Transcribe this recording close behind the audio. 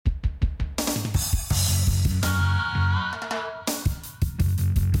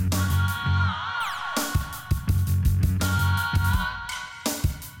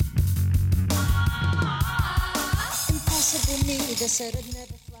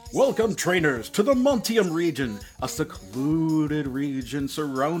Welcome, trainers, to the Montium region, a secluded region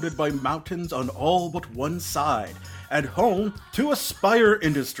surrounded by mountains on all but one side, and home to Aspire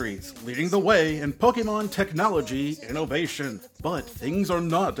Industries, leading the way in Pokemon technology innovation. But things are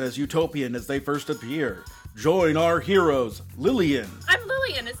not as utopian as they first appear. Join our heroes, Lillian. I'm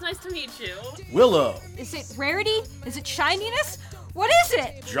Lillian, it's nice to meet you. Willow. Is it rarity? Is it shininess? What is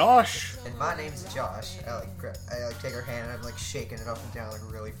it? Josh. And my name's Josh. I take her hand and I'm shaking it up and down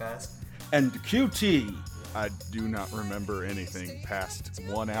really fast. And QT. I do not remember anything past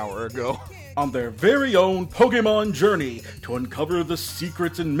 1 hour ago. On their very own Pokemon journey to uncover the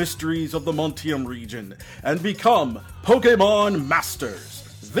secrets and mysteries of the Montium region and become Pokemon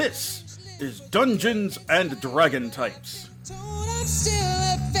Masters. This is Dungeons and Dragon Types. I'm still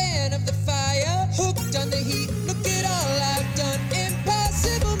a fan of the fire, hooked on the heat. Look at all I've done,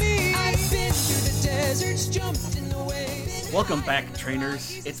 impossible me. I've been through the deserts, jumped in the waves. Welcome back,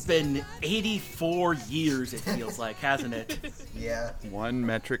 trainers. It's been 84 years, it feels like, hasn't it? Yeah. 1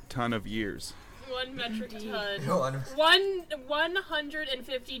 metric ton of years. 1 metric ton. Go on.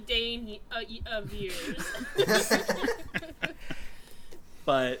 150 Dane of years.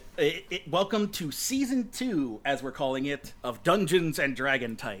 But welcome to Season 2, as we're calling it, of Dungeons and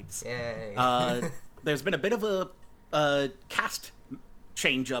Dragon Types. Yay. There's been a bit of a cast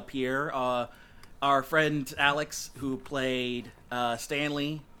change up here. Our friend Alex, who played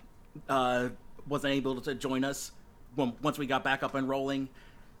Stanley, wasn't able to join us once we got back up and rolling.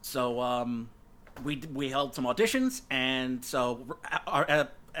 So we held some auditions, and so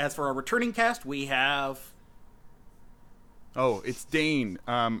as for our returning cast, we have... Oh, it's Dane.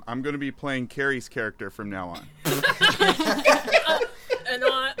 I'm going to be playing Carrie's character from now on. And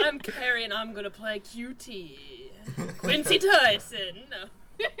I'm Carrie, and I'm going to play QT. Quincy Tyson.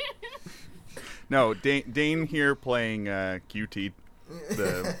 No, Dane here playing QT,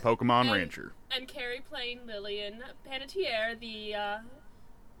 the Pokemon Rancher. And Carrie playing Lillian Panettiere, the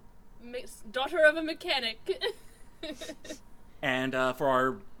daughter of a mechanic. And for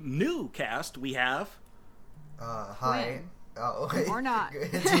our new cast, we have... Hi. Quinn. Oh, Or not. do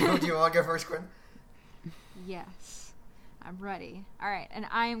you want to go first, Quinn? Yes. I'm ready. Alright, and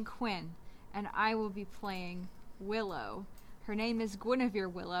I am Quinn, and I will be playing Willow. Her name is Guinevere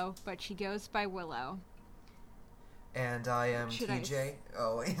Willow, but she goes by Willow. And I am Should TJ.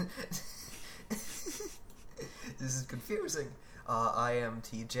 Oh, wait. This is confusing. I am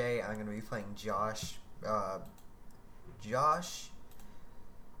TJ. I'm going to be playing Josh.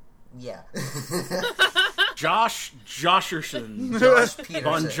 Yeah. Josh Josherson. Josh Peterson.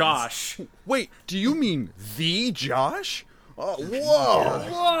 Von Josh. Wait, do you mean the Josh? Oh, whoa!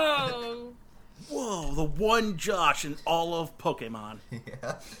 Whoa! Whoa, the one Josh in all of Pokemon.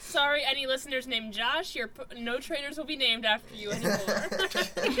 Yeah. Sorry, any listeners named Josh, no trainers will be named after you anymore.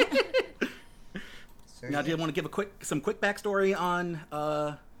 Now, do you want to give some quick backstory on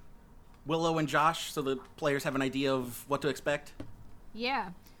Willow and Josh so the players have an idea of what to expect?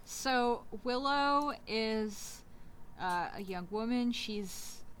 Yeah. So, Willow is a young woman.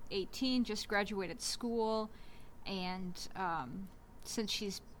 She's 18, just graduated school, and since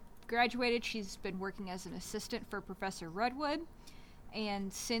she's graduated, she's been working as an assistant for Professor Redwood,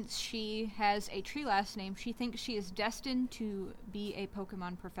 and since she has a tree last name, she thinks she is destined to be a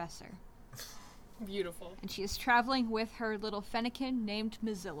Pokemon professor. Beautiful. And she is traveling with her little Fennekin named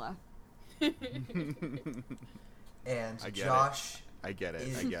Mozilla. And I get Josh... I get it.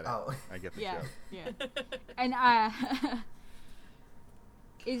 Oh. I get the Yeah, joke. yeah. And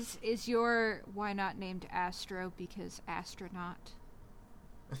is your why not named Astro because astronaut?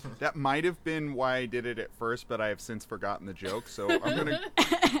 That might have been why I did it at first, but I have since forgotten the joke. So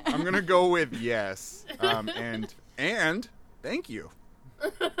I'm gonna go with yes. And thank you.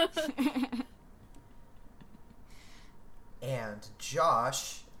 And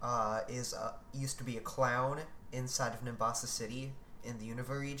Josh used to be a clown inside of Nimbasa City in the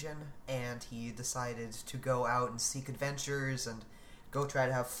Unova region, and he decided to go out and seek adventures and go try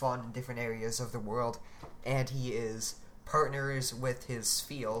to have fun in different areas of the world, and he is partners with his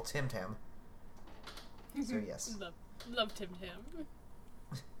Feel, Tim Tam. So yes. Love Tim Tam.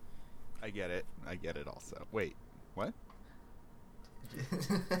 I get it also. Wait, what?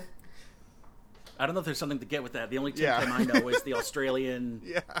 I don't know if there's something to get with that. The only Tim Tam I know is the Australian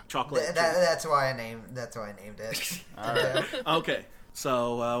chocolate. That's why I named it. All right. Okay,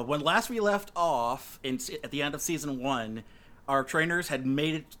 so when last we left off at the end of Season 1, our trainers had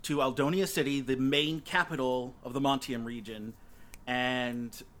made it to Aldonia City, the main capital of the Montium region,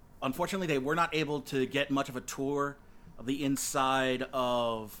 and unfortunately they were not able to get much of a tour of the inside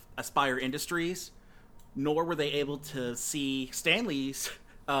of Aspire Industries, nor were they able to see Stanley's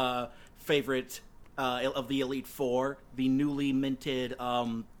favorite of the Elite Four, the newly minted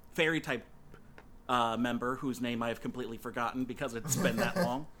fairy type member, whose name I have completely forgotten because it's been that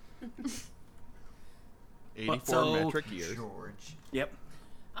long. 84 metric years. George. Yep.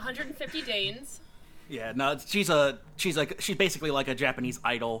 150 Danes. Yeah, no, she's basically like a Japanese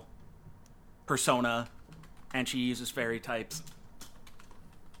idol persona, and she uses fairy types.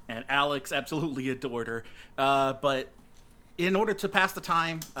 And Alex absolutely adored her. But in order to pass the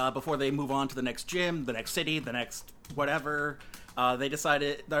time before they move on to the next gym, the next city, the next whatever,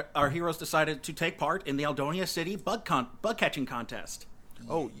 our heroes decided to take part in the Aldonia City bug catching contest.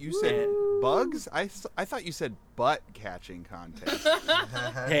 Oh, you said bugs? I thought you said butt catching contest.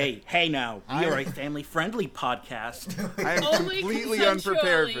 Hey now, we are a family-friendly podcast. I am Only completely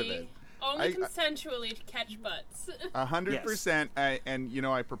unprepared for this. Only consensually to catch butts. 100%.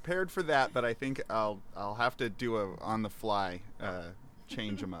 I prepared for that, but I think I'll have to do a on the fly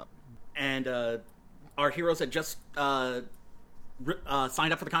change them up. And our heroes had just signed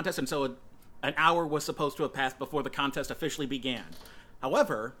up for the contest, and so an hour was supposed to have passed before the contest officially began.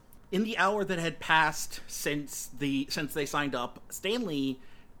 However, in the hour that had passed since they signed up, Stanley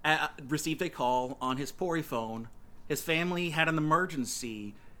received a call on his Pori phone. His family had an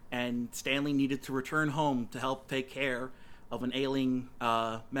emergency, and Stanley needed to return home to help take care of an ailing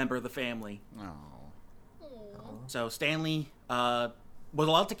member of the family. Oh. So Stanley was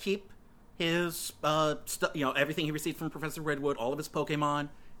allowed to keep his everything he received from Professor Redwood, all of his Pokemon.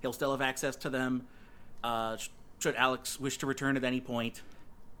 He'll still have access to them. Should Alex wish to return at any point.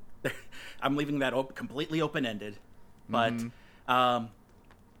 I'm leaving that completely open-ended. But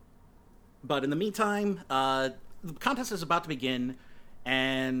in the meantime, the contest is about to begin,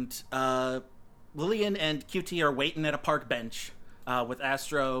 and Lillian and QT are waiting at a park bench with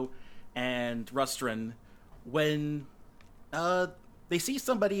Astro and Rustron when they see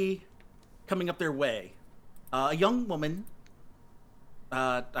somebody coming up their way. A young woman.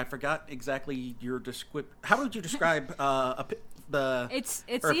 I forgot exactly your description. How would you describe the? It's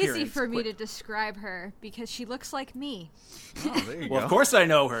her easy appearance? for me to describe her because she looks like me. Oh, there you Well, go. of course I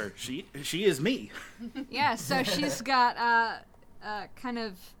know her. She is me. Yeah, so she's got kind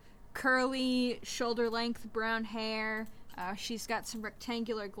of curly, shoulder-length brown hair. She's got some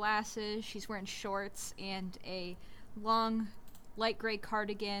rectangular glasses. She's wearing shorts and a long, light gray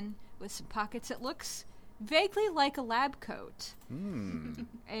cardigan with some pockets. It looks vaguely like a lab coat. And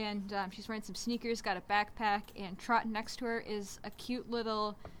she's wearing some sneakers, got a backpack, and trotting next to her is a cute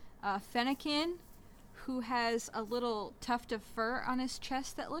little Fennekin who has a little tuft of fur on his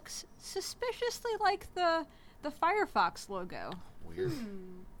chest that looks suspiciously like the Firefox logo. Weird.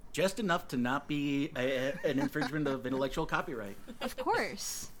 Just enough to not be an infringement of intellectual copyright. Of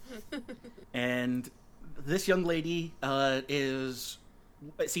course. And this young lady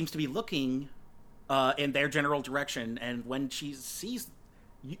seems to be looking in their general direction, and when she sees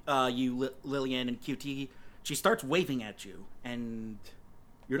you, Lillian and QT, she starts waving at you, and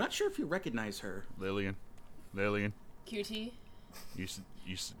you're not sure if you recognize her. Lillian, QT. you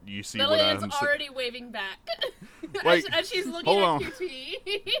see Lillian's what I'm already waving back. Wait, as she's looking hold at on. QT.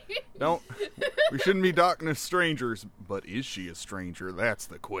 Don't. We shouldn't be talking to strangers, but is she a stranger? That's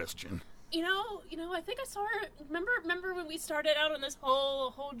the question. You know, I think I saw her. Remember when we started out on this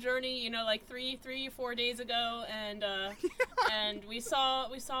whole journey? Like 4 days ago, and and we saw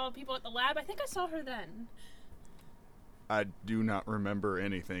people at the lab. I think I saw her then. I do not remember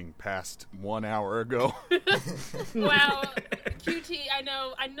anything past 1 hour ago. Wow, QT.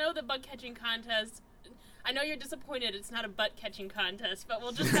 I know the bug catching contest. I know you're disappointed it's not a butt catching contest, but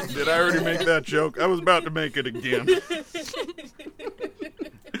we'll just have to. Did I already make that joke? I was about to make it again.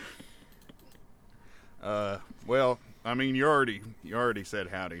 Well, I mean, you already said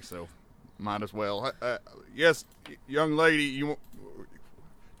howdy, so might as well. Yes, young lady,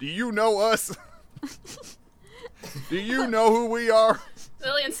 do you know us? Do you know who we are?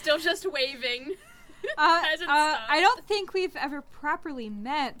 Lillian's still just waving. Hasn't stopped. I don't think we've ever properly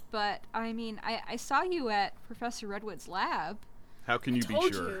met, but I mean, I saw you at Professor Redwood's lab. How can you be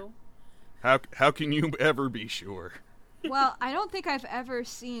Told sure? you. How can you ever be sure? Well, I don't think I've ever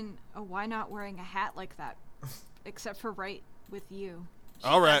seen a Why Not wearing a hat like that, except for right with you.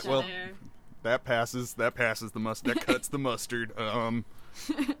 All right, Gotcha well, there. that passes the that cuts the mustard.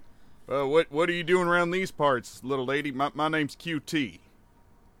 What are you doing around these parts, little lady? My name's QT.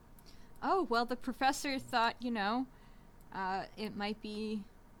 Oh, well, the professor thought, it might be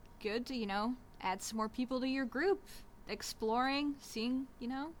good to, add some more people to your group. Exploring, seeing,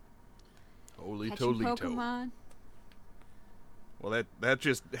 Holy catching toly toe. Pokemon. Well, that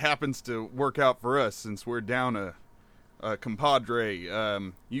just happens to work out for us since we're down a compadre.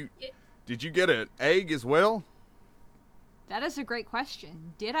 Did you get an egg as well? That is a great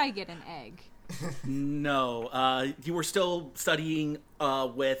question. Did I get an egg? No, you were still studying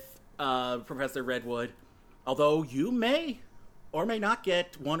with Professor Redwood, although you may or may not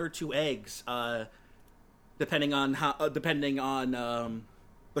get 1 or 2 eggs, depending on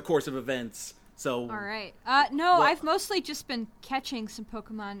the course of events. So, all right. No, I've mostly just been catching some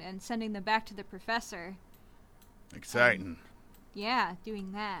Pokemon and sending them back to the professor. Exciting. Yeah,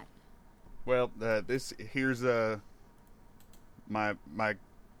 doing that. Well, here's my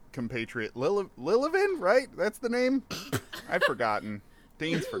compatriot Lilivin, right? That's the name. I've forgotten.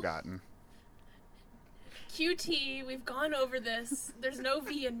 Dean's forgotten. QT, we've gone over this. There's no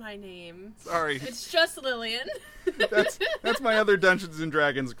V in my name. Sorry. It's just Lillian. That's my other Dungeons and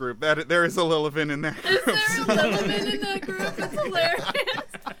Dragons group. There is a Lilivin in there. Is there a Lillian in that group? That's hilarious.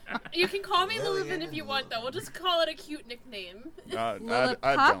 You can call me Lillian if you want, though. We'll just call it a cute nickname. I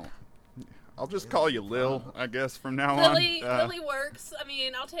don't. I'll just call you Lil, I guess, from now Lily, on. Lily works. I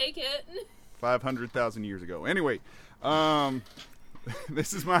mean, I'll take it. 500,000 years ago. Anyway,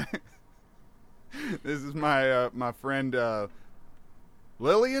 this is my my friend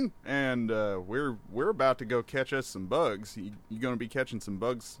Lillian, and we're about to go catch us some bugs. You going to be catching some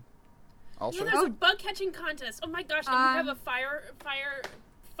bugs also? Yeah, there's a bug catching contest. Oh my gosh, and we have a fire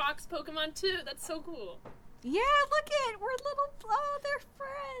fox Pokemon too. That's so cool. Yeah, look it. We're they're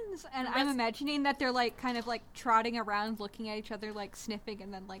friends. And I'm imagining that they're like kind of like trotting around looking at each other, like sniffing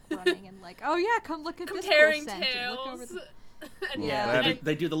and then like running and like, oh yeah, come look at this cool comparing scent. tails. And look over And yeah,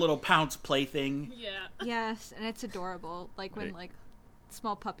 they do the little pounce play thing. Yeah. Yes, and it's adorable. Like when like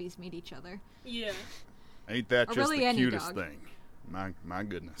small puppies meet each other. Yeah. Ain't that Or just really the any cutest dog. thing? My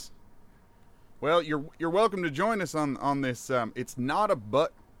goodness. Well, you're welcome to join us on this. It's not a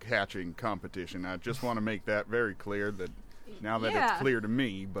butt catching competition. I just want to make that very clear that now that Yeah. it's clear to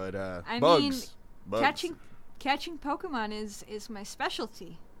me. But I bugs, mean, bugs. catching Pokemon is my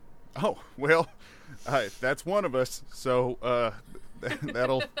specialty. Oh well, that's one of us. So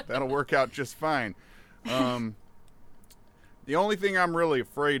that'll work out just fine. The only thing I'm really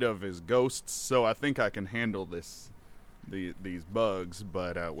afraid of is ghosts. So I think I can handle these bugs.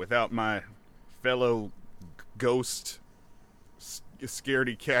 But without my fellow ghost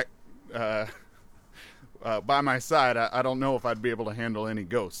scaredy cat by my side, I don't know if I'd be able to handle any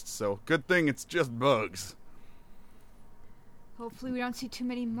ghosts. So good thing it's just bugs. Hopefully we don't see too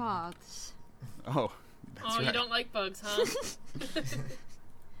many moths. Oh, that's right. You don't like bugs, huh?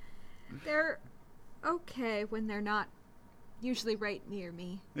 They're okay when they're not usually right near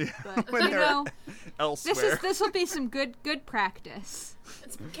me. Yeah, But when you they're know, elsewhere. this will be some good practice.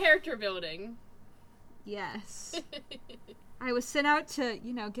 It's character building. Yes. I was sent out to,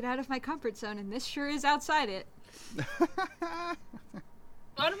 get out of my comfort zone, and this sure is outside it. Why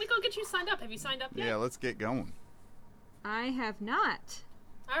don't we go get you signed up? Have you signed up yet? Yeah, let's get going. I have not.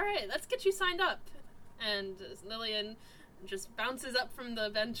 All right, let's get you signed up. And Lillian just bounces up from the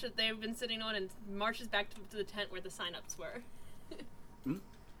bench that they've been sitting on and marches back to the tent where the sign-ups were.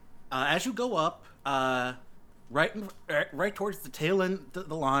 As you go up, right towards the tail end of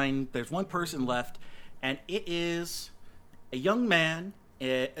the line, there's one person left, and it is a young man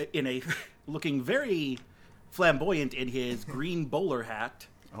in a looking very flamboyant in his green bowler hat.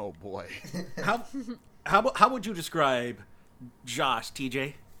 Oh boy. How would you describe Josh,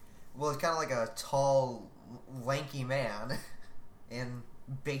 TJ? Well, it's kind of like a tall, lanky man in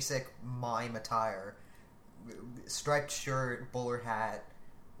basic mime attire. Striped shirt, bowler hat,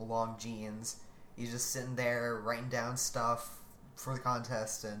 long jeans. He's just sitting there writing down stuff for the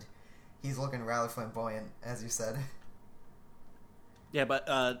contest, and he's looking rather flamboyant, as you said. Yeah, but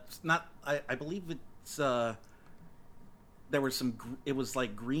it's not. I believe it's. There was some. It was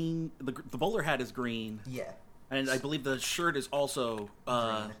like green. The bowler hat is green. Yeah. And I believe the shirt is also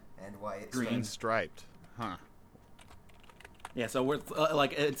Green and white. green. Striped. Huh. Yeah, so we're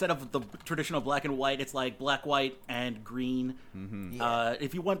like instead of the traditional black and white, it's like black, white, and green. Mm-hmm. Yeah.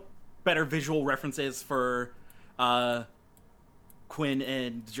 If you want better visual references for Quinn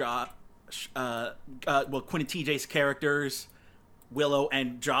and Josh, Quinn and TJ's characters, Willow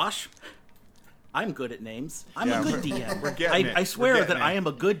and Josh. I'm good at names. I'm a good DM. We're getting it. I swear We're getting that I it. am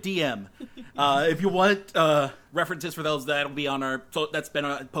a good DM. If you want references for those, that'll be on our. So that's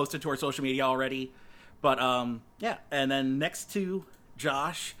been posted to our social media already. But yeah, and then next to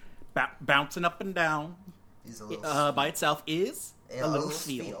Josh, bouncing up and down He's a little by itself is a a little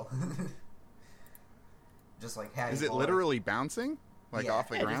spiel. seal. Just like Harry Is it Potter. literally bouncing? Like Yeah. off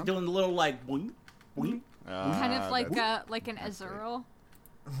the Yeah, just ground? doing the little like boing, boing, Kind of like that's- like an Azurill.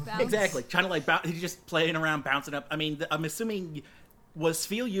 bounce. Exactly, kind of like he's just playing around, bouncing up. I mean, I'm assuming, was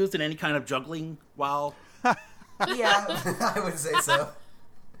Spiel used in any kind of juggling while? Yeah, I would say so.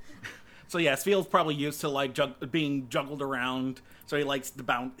 So yeah, Spiel's probably used to like being juggled around. So he likes to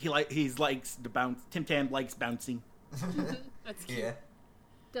bounce. He likes to bounce. Tim Tam likes bouncing. That's cute. Yeah.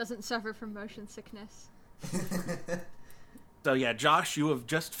 Doesn't suffer from motion sickness. So yeah, Josh, you have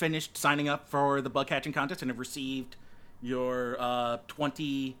just finished signing up for the bug catching contest and have received your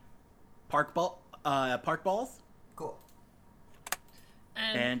 20 park balls. Cool.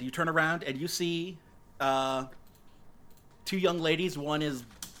 And you turn around and you see two young ladies. One is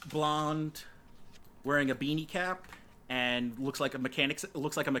blonde, wearing a beanie cap, and looks like a mechanic.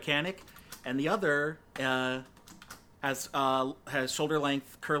 And the other has shoulder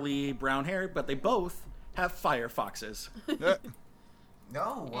length curly brown hair. But they both have firefoxes.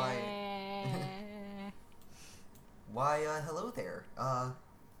 No, why? Why, hello there. How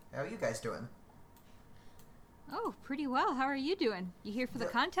are you guys doing? Oh, pretty well. How are you doing? You here for the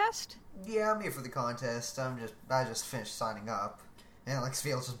contest? Yeah, I'm here for the contest. I just finished signing up. And Alex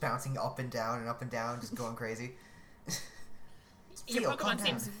feels just bouncing up and down, just going crazy. Your Phil, calm Pokemon down.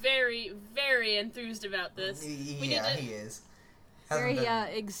 seems very, very enthused about this. Yeah, he is. Very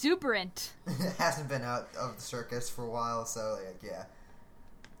exuberant. Hasn't been out of the circus for a while, so yeah.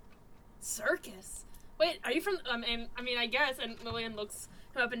 Circus? Wait, are you from? I mean, I guess. And Lillian looks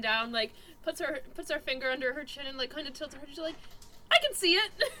him up and down, like puts her finger under her chin and like kind of tilts her head. She's like, I can see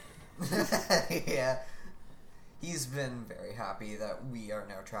it. Yeah. He's been very happy that we are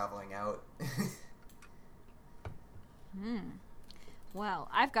now traveling out. Well,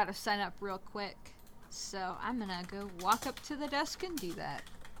 I've got to sign up real quick, so I'm gonna go walk up to the desk and do that.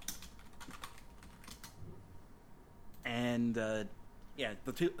 And yeah,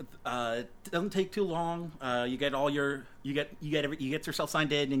 the two it doesn't take too long. You get all your you get yourself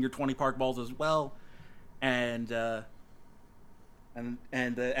signed in and your 20 park balls as well. And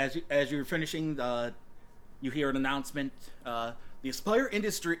as you're finishing, you hear an announcement. The Aspire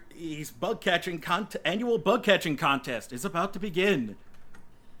Industries annual bug catching contest is about to begin.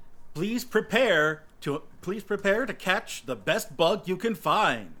 Please prepare to catch the best bug you can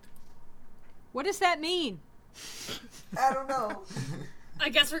find. What does that mean? I don't know. I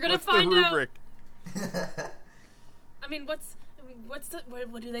guess we're gonna What's the find out. rubric?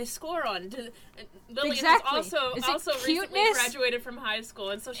 what do they score on? Lillian Exactly. is also Is it recently cuteness? graduated from high school,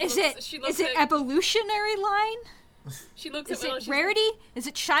 and so she Is looks it at evolutionary line? she looks Is at Willow. it She's rarity? Is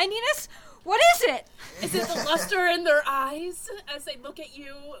it shininess? What is it? like, is it the luster in their eyes as they look at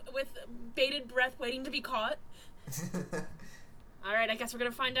you with bated breath, waiting to be caught? All right, I guess we're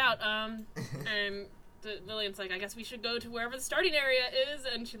gonna find out. And Lillian's like, I guess we should go to wherever the starting area is,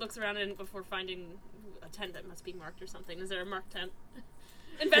 and she looks around and before finding a tent that must be marked or something. Is there a marked tent?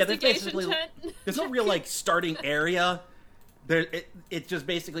 Investigation tent. There's no real like starting area. It's just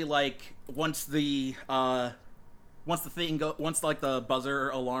basically like once the buzzer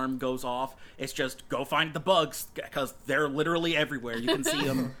alarm goes off, it's just go find the bugs because they're literally everywhere. You can see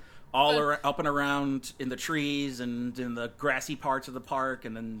them all up and around in the trees and in the grassy parts of the park,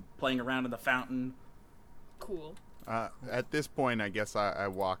 and then playing around in the fountain. Cool. At this point, I guess I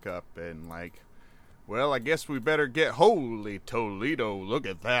walk up and like, well, I guess we better get holy Toledo. Look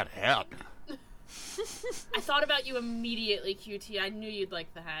at that hat. I thought about you immediately, QT. I knew you'd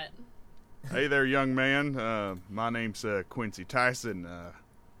like the hat. Hey there, young man. My name's Quincy Tyson.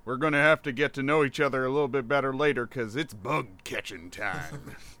 We're going to have to get to know each other a little bit better later because it's bug catching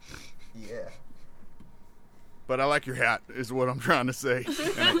time. Yeah. But I like your hat, is what I'm trying to say.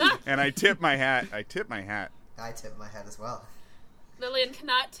 And I tip my hat. I tip my hat as well. Lillian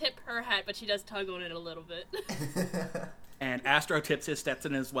cannot tip her hat, but she does tug on it a little bit. And Astro tips his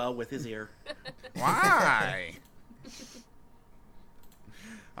Stetson as well with his ear. Why?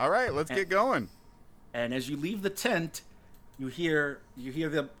 All right, let's get going. And as you leave the tent, you hear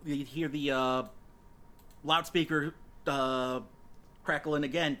the loudspeaker crackling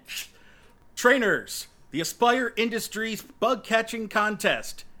again. Trainers, the Aspire Industries bug catching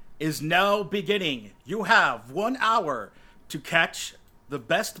contest is now beginning. You have 1 hour to catch the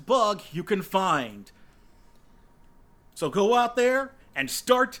best bug you can find. So go out there and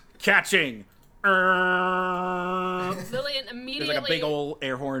start catching. Lillian immediately. There's like a big old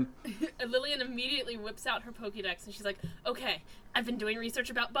air horn. Lillian immediately whips out her Pokédex and she's like, "Okay, I've been doing research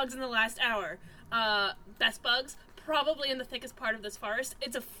about bugs in the last hour. Best bugs, probably in the thickest part of this forest.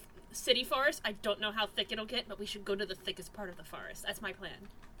 It's a city forest. I don't know how thick it'll get, but we should go to the thickest part of the forest. That's my plan."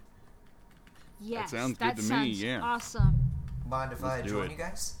 Yes, sounds good to me, sounds yeah. awesome. Mind if I do join it. you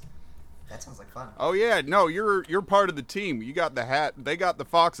guys? That sounds like fun. Oh yeah, no, you're part of the team. You got the hat. They got the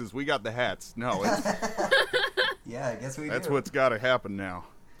foxes. We got the hats. No, Yeah, I guess we that's do. what's got to happen now.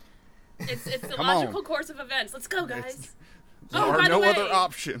 It's the Come logical on. course of events. Let's go, guys. There Oh, are by the no way, other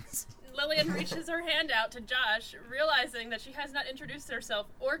options. Lillian reaches her hand out to Josh, realizing that she has not introduced herself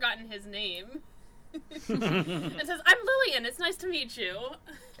or gotten his name. And says, "I'm Lillian. It's nice to meet you."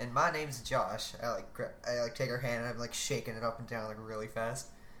 And my name's Josh. I take her hand and I'm like shaking it up and down like really fast.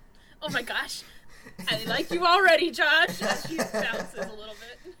 Oh my gosh, I like you already, Josh. As she bounces a little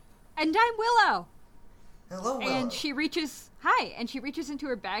bit. And I'm Willow. Hello, Willow. And she reaches into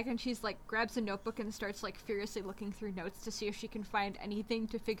her bag and she's like grabs a notebook and starts like furiously looking through notes to see if she can find anything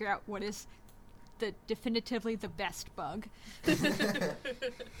to figure out what is definitively the best bug.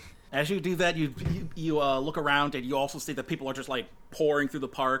 As you do that, you look around and you also see that people are just like pouring through the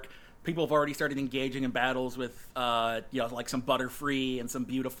park. People have already started engaging in battles with, like some Butterfree and some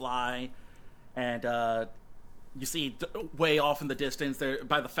Beautifly, and you see way off in the distance there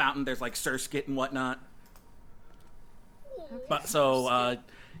by the fountain. There's like Surskit and whatnot. But so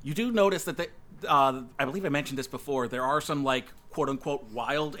you do notice that I believe I mentioned this before. There are some like quote unquote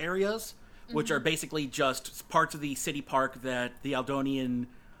wild areas, which are basically just parts of the city park that the Aldonian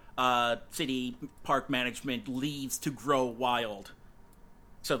city park management leaves to grow wild,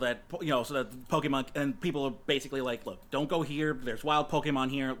 so that Pokemon and people are basically like, look, don't go here. There's wild Pokemon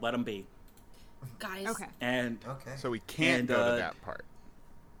here. Let them be. Guys, Okay. And Okay. So we can't And, go to that part.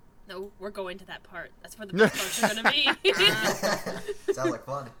 no, we're going to that part. That's where the best parts are gonna be. Sounds like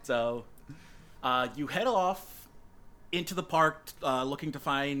fun. so you head off into the park, looking to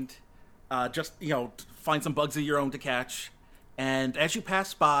find find some bugs of your own to catch. And as you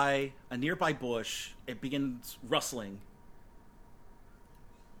pass by a nearby bush, it begins rustling.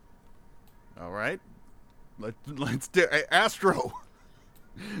 All right, let's do Astro.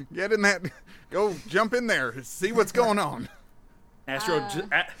 Get in that. Go jump in there. See what's going on.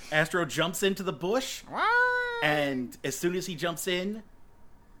 Astro jumps into the bush, and as soon as he jumps in,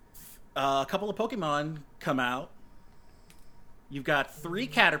 a couple of Pokemon come out. You've got 3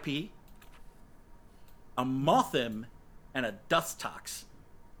 Caterpie, a Mothim, and a Dustox.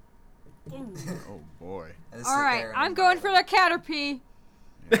 Oh boy. I just All sit right, there and I'm going for the Caterpie.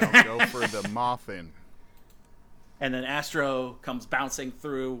 Yeah, I'll go for the Mothin. And then Astro comes bouncing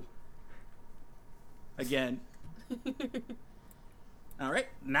through again. All right,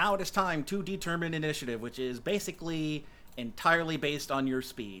 now it is time to determine initiative, which is basically entirely based on your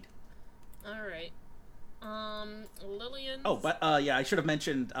speed. All right. Lillian. Oh, but yeah, I should have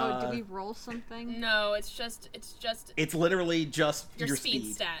mentioned. Oh, did we roll something? No, it's just It's literally just your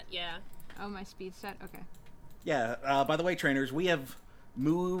speed stat. Yeah. Oh, my speed set? Okay. Yeah. By the way, trainers, we have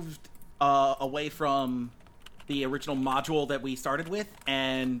moved away from the original module that we started with,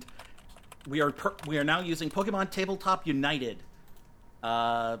 and we are now using Pokemon Tabletop United,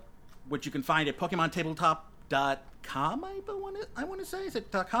 which you can find at PokemonTabletop.com. I want to say, is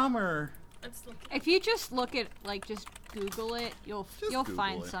it .com or? Let's look. If you just look at just Google it, you'll Google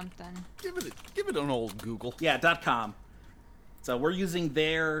find it. something. Give it an old Google. Yeah, .com. So we're using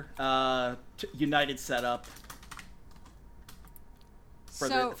their United setup for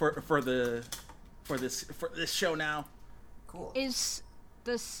this show now. Cool. Is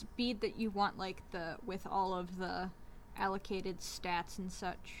the speed that you want like with all of the allocated stats and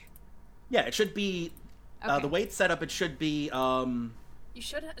such? Yeah, it should be Okay. the way it's set up. It should be You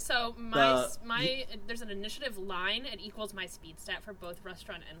should. So there's an initiative line. It equals my speed stat for both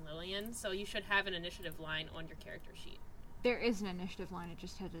Restaurant and Lillian. So you should have an initiative line on your character sheet. There is an initiative line. It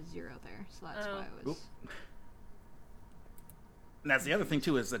just had a 0 there, so that's why it was. And that's the other thing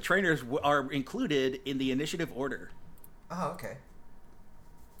too, is the trainers are included in the initiative order. Oh, okay.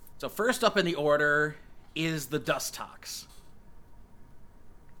 So first up in the order is the Dustox.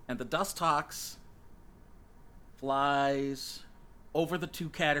 And the Dustox flies over the 2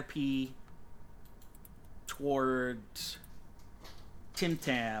 Caterpie towards Tim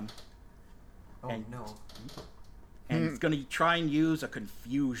Tam. Oh, And- no. And it's going to try and use a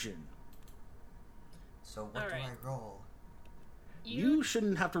Confusion. So what do Alright. I roll? You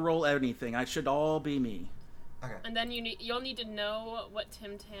shouldn't have to roll anything. I should all be me. Okay. And then you'll need to know what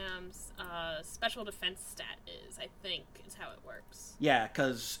Tim Tam's special defense stat is. I think is how it works. Yeah,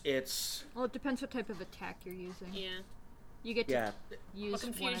 because it's... Well, it depends what type of attack you're using. Yeah. You get to Yeah, use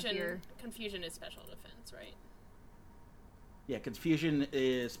Well, one of your. confusion is special defense, right? yeah, Confusion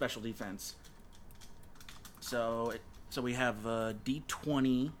is special defense. So we have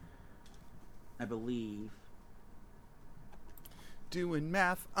D20, I believe. Doing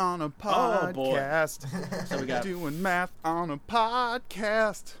math on a Oh, boy. podcast. So we got Doing math on a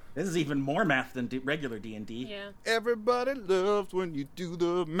podcast. this is even more math than regular D&D. Yeah. Everybody loves when you do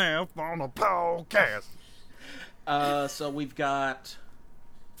the math on a podcast. So we've got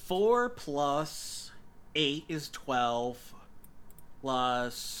 4 plus 8 is 12,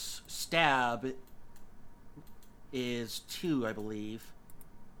 plus stab is 2, I believe.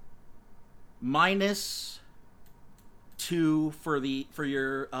 Minus 2 for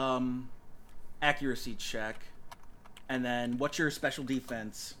your accuracy check. And then what's your special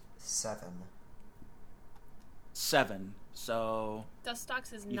defense? 7. 7. So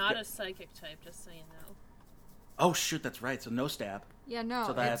Dustox is You've not got- a psychic type, just so you know. oh shoot, that's right. So no stab. Yeah, no,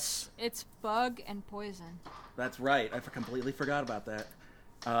 So that's- it's bug and poison. That's right. I completely forgot about that.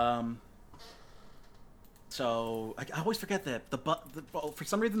 So I always forget that for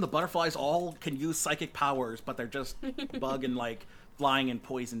some reason the butterflies all can use psychic powers, but they're just bug and like flying and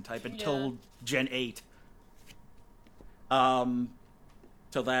poison type until Gen 8.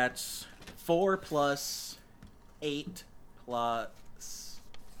 So that's 4 plus 8 plus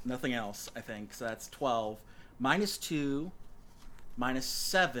nothing else, I think. So that's 12. Minus 2, minus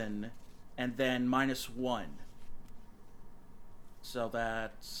 7, and then minus 1. So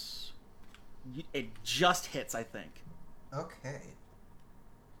that's... it just hits, I think. Okay.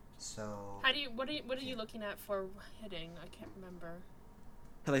 So. How do you? What are you looking at for hitting? I can't remember.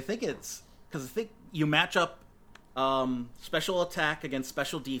 Because I think you match up special attack against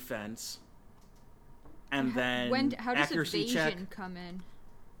special defense, and then How does accuracy evasion check. come in?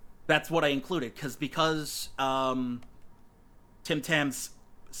 That's what I included because Tim Tam's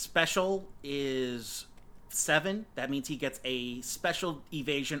special is 7. That means he gets a special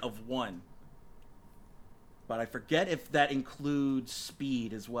evasion of 1. But I forget if that includes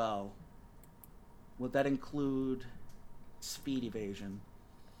speed as well. Would that include speed evasion?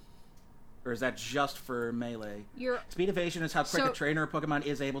 Or is that just for melee? Speed evasion is how quick So- a trainer or Pokemon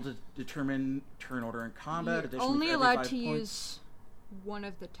is able to determine turn order in combat. You're Additionally, only for every allowed 5 to points. use one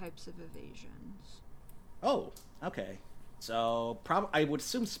of the types of evasions. Oh, okay. So I would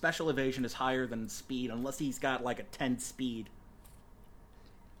assume special evasion is higher than speed, unless he's got like a 10 speed.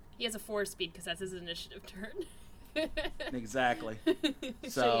 He has a 4 speed because that's his initiative turn. Exactly.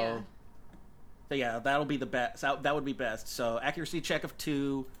 So, So yeah, that'll be the best. That would be best. So accuracy check of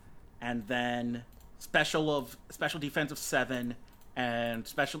 2, and then special defense of 7, and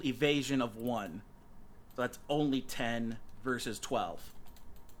special evasion of 1. So that's only 10 versus 12.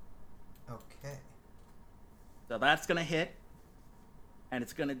 Okay. So that's gonna hit, and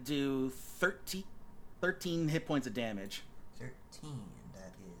it's gonna do 13 hit points of damage. 13, that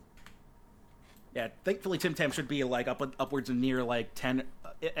is. Yeah, thankfully Tim Tam should be like upwards of near like 10,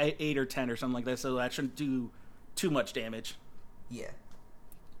 8 or 10 or something like that, so that shouldn't do too much damage. Yeah.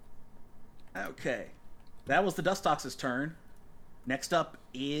 Okay, that was the Dustox's turn. Next up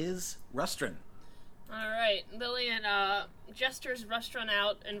is Rustron. All right, Lillian gestures Rustron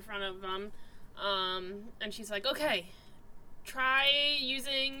out in front of them, and she's like, "Okay, try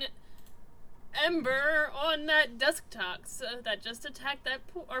using Ember on that Dustox that just attacked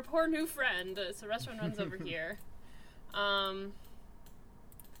our poor new friend." So Rustron runs over here. And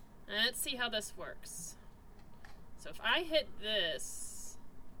let's see how this works. So if I hit this,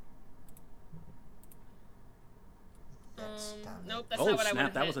 That's damage. nope, that's Oh not what I snap! want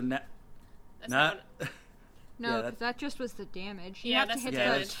to That hit. was a net. That's not Not. what No, Yeah, 'cause that's- that just was the damage. You Yeah, have to that's hit the the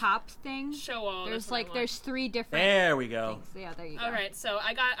damage. top thing. show all. There's that's what I want. there's 3 different There we go. things. Yeah, there you go. All right, so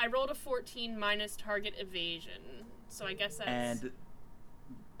I rolled a 14 minus target evasion. So I guess that's And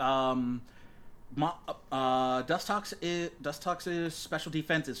Dustox's special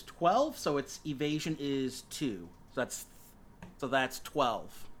defense is 12, so its evasion is 2. So that's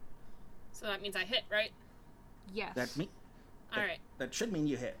 12. so that means I hit, right? Yes. All right. That should mean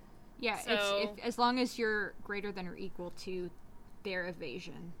you hit. Yeah, So- as long as you're greater than or equal to their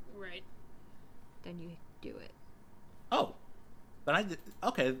evasion, Right. then you do it. Oh, but I did.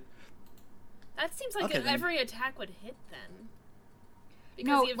 Okay, That seems like Okay, then. every attack would hit then. Because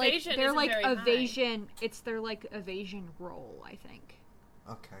No, the like evasion they're isn't like very high. evasion. It's their like evasion roll, I think.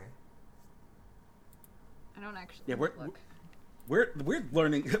 Okay. I don't actually Yeah, we're- look. we're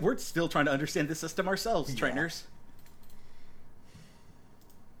learning. We're still trying to understand the system ourselves, Yeah. trainers.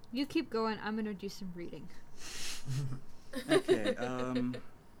 You keep going. I'm gonna do some reading. Okay.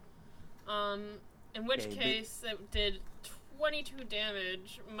 In which Okay, case it did 22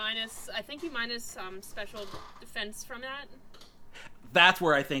 damage minus. I think you minus special defense from that. That's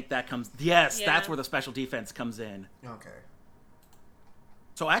where I think that comes. Yes, Yeah. that's where the special defense comes in. Okay.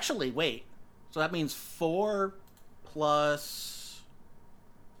 So actually, wait. So that means 4 plus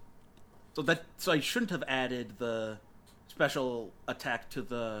So I shouldn't have added the special attack to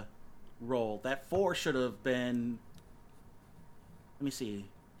the roll. That 4 should have been. Let me see.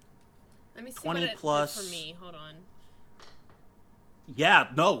 Let me see 20 what it plus- did for me. Hold on. Yeah,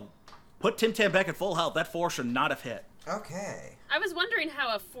 no. Put Tim Tam back at full health. That 4 should not have hit. Okay. I was wondering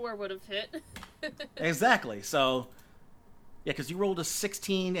how a 4 would have hit. Exactly. So, yeah, because you rolled a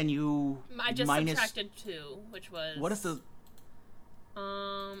 16 and you I just minus. subtracted 2, which was... What is the?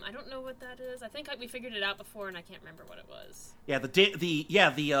 I don't know what that is. I think we figured it out before, and I can't remember what it was. Yeah,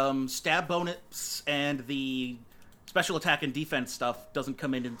 the stab bonus and the special attack and defense stuff doesn't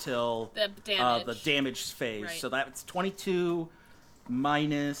come in until The damage. the damage phase. Right. So that's 22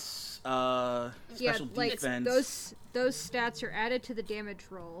 minus Yeah, special like defense. those stats are added to the damage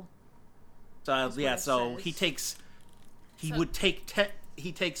roll. So what it so says.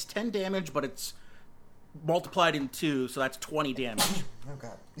 he takes 10 damage, but it's multiplied in 2, so that's 20 damage. Oh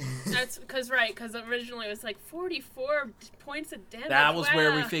god. That's because originally it was like 44 points of damage. That was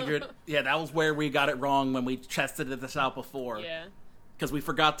where we Wow. figured. Yeah, that was where we got it wrong when we tested this out before. Yeah. Because we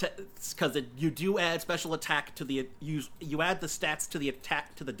forgot to, because you do add special attack to the you add the stats to the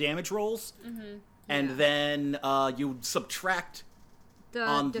attack to the damage rolls, and Yeah. then you subtract The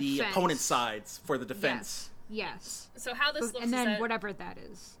on the defense. opponent's sides for the defense. Yes. So how this looks And is then that whatever that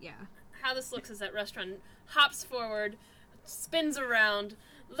is. Yeah. how this looks is that Restaurant hops forward, spins around,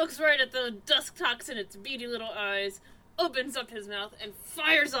 looks right at the dusk tox in its beady little eyes, opens up his mouth, and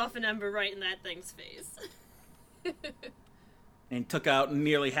fires off an ember right in that thing's face. And took out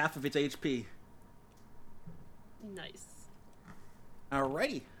nearly half of its HP. Nice.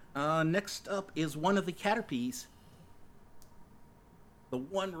 Alrighty. Next up is one of the Caterpies. The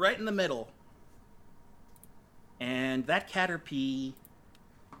one right in the middle. And that Caterpie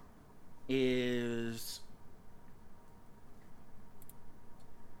is...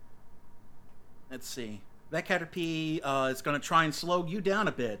 Let's see. That Caterpie is going to try and slow you down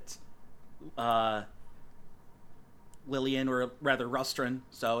a bit, Lillian, or rather Rustrin.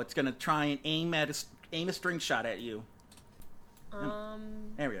 So it's going to try and aim a string shot at you.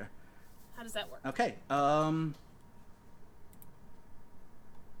 There we are. How does that work? Okay.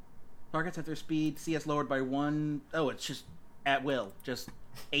 Targets at their speed, CS lowered by 1. Oh, it's just at will. Just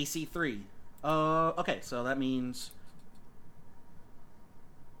AC 3. Okay, so that means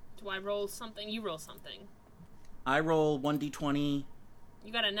Do I roll something? You roll something. I roll 1d20.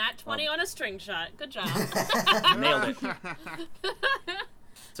 You got a nat 20 on a string shot. Good job. Nailed it.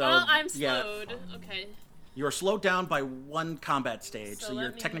 So, well, I'm yeah, slowed. Okay. you're slowed down by 1 combat stage, So so you're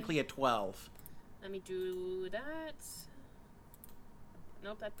let me- technically at 12. Let me do that.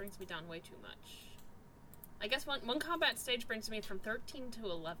 Nope, that brings me down way too much. I guess one combat stage brings me from 13 to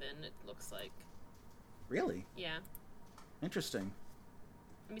 11, it looks like. Really? Yeah. Interesting.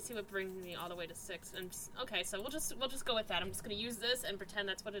 Let me see what brings me all the way to 6. And okay, so we'll just go with that. I'm just going to use this and pretend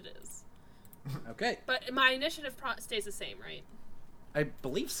that's what it is. Okay. But my initiative stays the same, right? I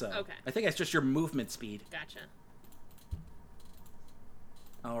believe so. Okay. I think that's just your movement speed. Gotcha.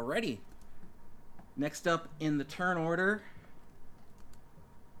 Alrighty. Next up in the turn order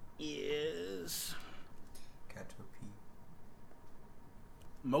is Caterpie.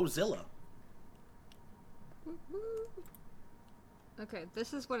 Mozilla. Okay,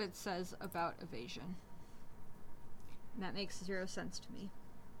 this is what it says about evasion. And that makes 0 sense to me.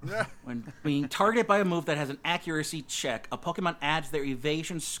 When being targeted by a move that has an accuracy check, a Pokemon adds their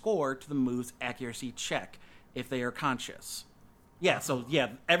evasion score to the move's accuracy check if they are conscious. Yeah, so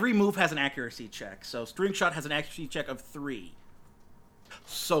every move has an accuracy check. So String Shot has an accuracy check of 3.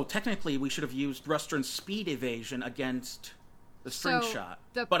 So technically we should have used Rustrin's speed evasion against the String So, Shot.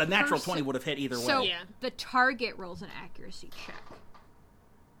 the But a natural person- 20 would have hit either So way. Yeah. the target rolls an accuracy check.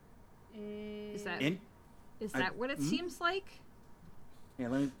 Is that In- what it seems like? Yeah,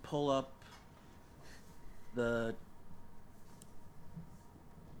 let me pull up the...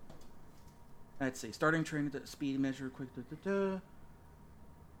 Let's see. Starting training speed measure, quick...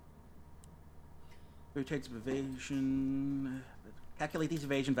 Rotates of evasion... Calculate these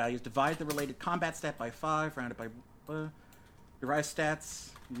evasion values. Divide the related combat stat by 5. Rounded by... derive stats.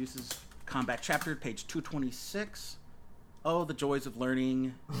 Uses combat chapter, page 226. Oh, the joys of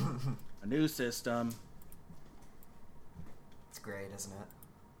learning a new system. It's great, isn't it?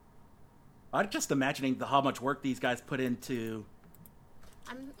 I'm just imagining how much work these guys put into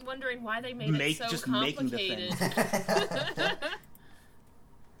I'm wondering why they made it so just making the complicated. thing.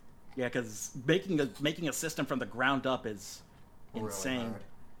 Yeah, because making a system from the ground up is Really insane. hard.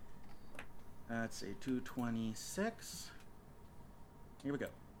 Let's see, 226. Here we go.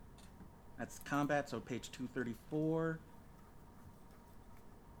 That's combat, so page 234.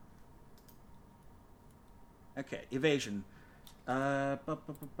 Okay, evasion.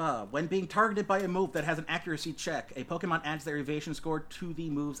 When being targeted by a move that has an accuracy check, a Pokemon adds their evasion score to the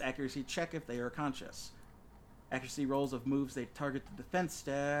move's accuracy check if they are conscious. Accuracy rolls of moves they target the defense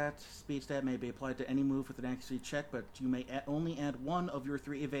stat. Speed stat may be applied to any move with an accuracy check, but you may only add one of your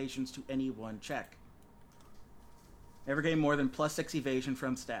 3 evasions to any one check. Never gain more than +6 evasion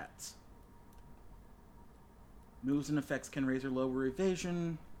from stats. Moves and effects can raise or lower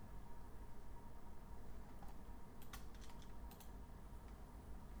evasion.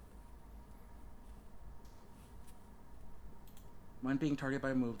 When being targeted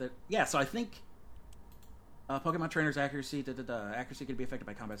by a move that... Yeah, so I think... Pokemon Trainer's accuracy... Accuracy can be affected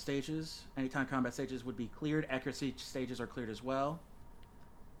by combat stages. Anytime combat stages would be cleared, accuracy stages are cleared as well.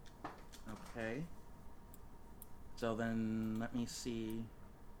 Okay. So then, let me see...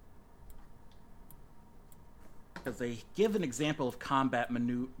 Because they give an example of combat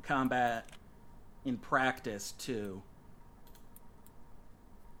in practice, too.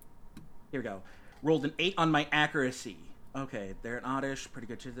 Here we go. Rolled an 8 on my accuracy. Okay, they're an oddish, pretty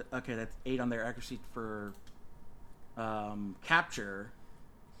good. Okay, that's 8 on their accuracy for capture.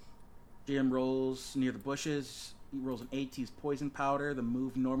 GM rolls near the bushes. He rolls an 8 to use poison powder. The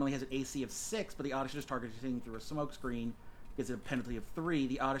move normally has an AC of 6, but the oddish is targeting through a smoke screen. Gives it a penalty of 3.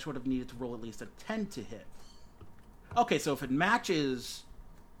 The oddish would have needed to roll at least a 10 to hit. Okay, so if it matches...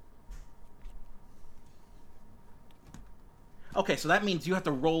 Okay, so that means you have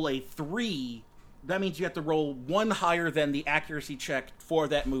to roll a 3... That means you have to roll 1 higher than the accuracy check for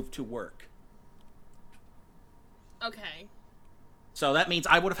that move to work. Okay. So that means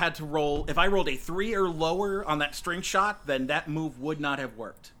I would have had to roll... If I rolled a 3 or lower on that string shot, then that move would not have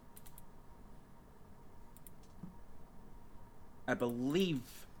worked. I believe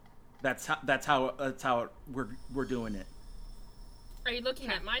that's how we're doing it. Are you looking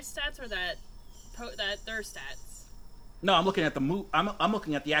at my stats or that their stats? No, I'm looking at the move. I'm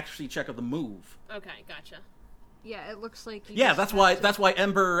looking at the accuracy check of the move. Okay, gotcha. Yeah, it looks like. Yeah, that's why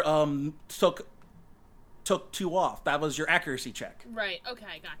Ember took 2 off. That was your accuracy check. Right.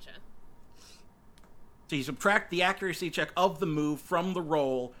 Okay, gotcha. So you subtract the accuracy check of the move from the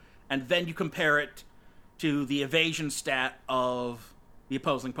roll, and then you compare it to the evasion stat of the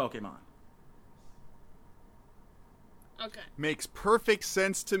opposing Pokemon. Okay. Makes perfect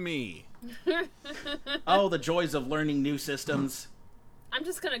sense to me. Oh, the joys of learning new systems. I'm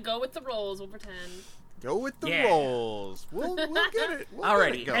just gonna go with the rolls. We'll pretend. Go with the Yeah. rolls. We'll get it. We'll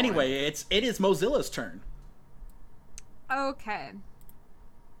Alrighty. get it going. Anyway, it is Mozilla's turn. Okay.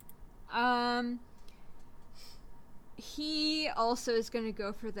 He also is going to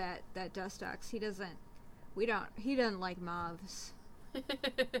go for that Dustox. He doesn't like moths.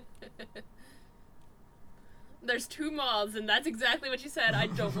 There's 2 moths, and that's exactly what you said. I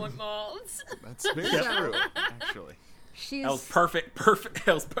don't want moths. That's very true, actually. She's That was perfect.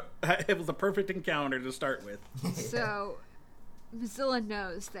 It was a perfect encounter to start with. so Mozilla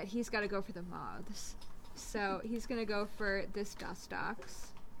knows that he's got to go for the moths. So he's going to go for this Dustox.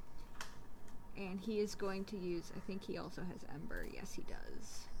 And he is going to use, I think he also has Ember. Yes, he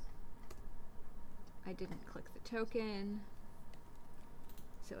does. I didn't click the token.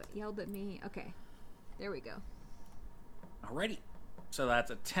 So it yelled at me. Okay. There we go. Alrighty. So that's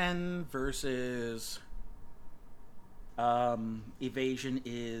a 10 versus... evasion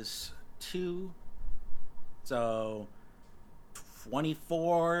is 2. So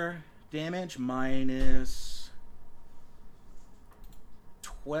 24 damage minus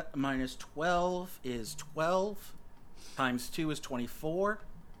 12 is 12. Times 2 is 24.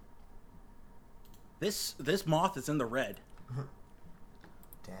 This moth is in the red.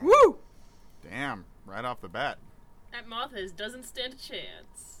 Damn. Woo! Damn, right off the bat. That moth doesn't stand a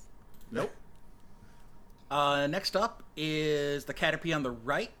chance. Nope. Next up is the Caterpie on the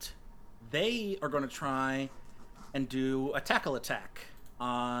right. They are going to try and do a tackle attack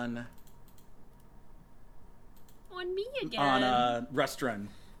on Me again. on Rustron.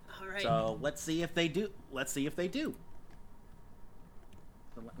 All right. So let's see if they do. So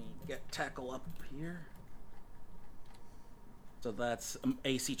let me get tackle up here. So that's an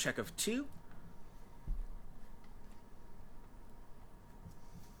AC check of 2.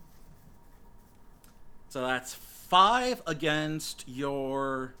 So that's 5 against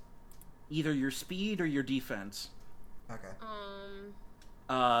either your speed or your defense. Okay.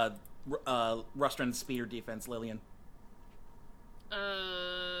 Rustron's speed or defense, Lillian.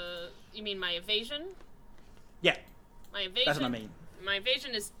 You mean my evasion? Yeah, My evasion. that's what I mean. My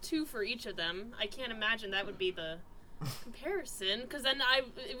evasion is 2 for each of them. I can't imagine that would be the comparison, because then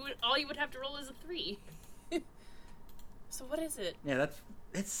all you would have to roll is a 3. So what is it? Yeah,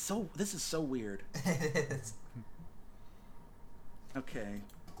 this is so weird. It's- Okay.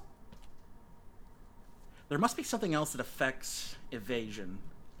 There must be something else that affects evasion.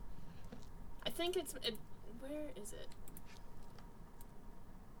 I think where is it?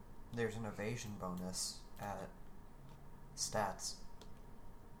 There's an evasion bonus at stats.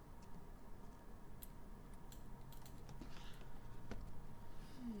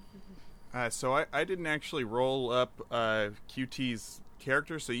 So I didn't actually roll up QT's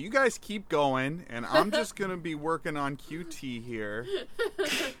character, so you guys keep going, and I'm just gonna be working on QT here,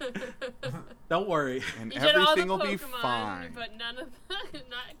 Don't worry. and You did all the everything will be Pokemon, fine. but none of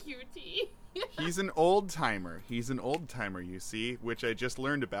not QT. He's an old timer. He's an old timer, you see, which I just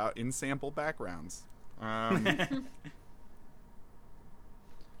learned about in sample backgrounds. Dungeons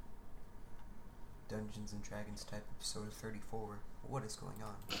and Dragons type episode 34. What is going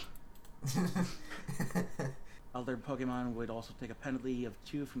on? Other Pokemon would also take a penalty of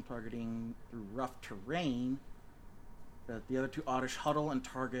 2 from targeting through rough terrain. The other two Oddish Huddle and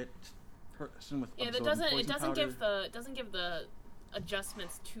target person with Yeah, that absorbing doesn't. It poison doesn't powder. give the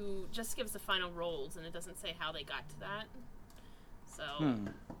adjustments to. Just gives the final rolls, and it doesn't say how they got to that. So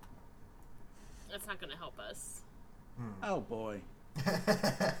that's not going to help us. Oh boy.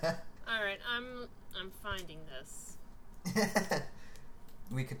 All right, I'm finding this.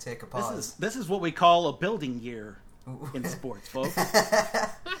 We could take a pause. This is what we call a building year in sports, folks.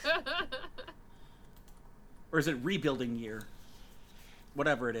 Or is it rebuilding year?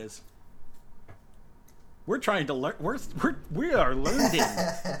 Whatever it is. We're trying to learn. We are learning.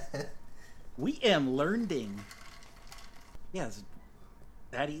 We am learning. Yes,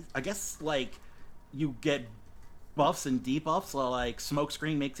 Daddy. I guess like you get buffs and debuffs. So like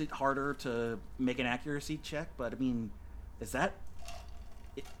Smokescreen makes it harder to make an accuracy check. But I mean, is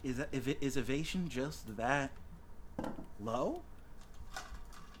evasion just that low?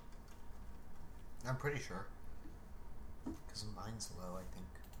 I'm pretty sure. Because mine's low, I think.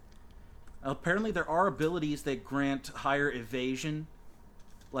 Apparently, there are abilities that grant higher evasion.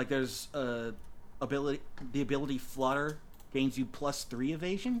 Like there's the ability Flutter gains you +3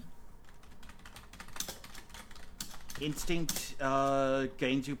 evasion. Instinct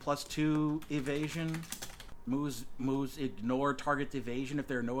gains you +2 evasion. Moves ignore target evasion if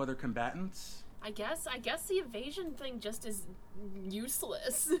there are no other combatants. I guess the evasion thing just is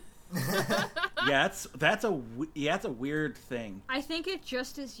useless. Yeah, that's a weird thing. I think it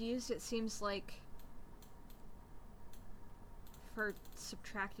just is used, it seems like, for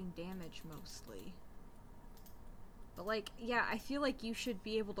subtracting damage mostly. But like, yeah, I feel like you should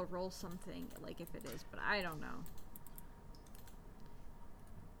be able to roll something, like if it is, but I don't know.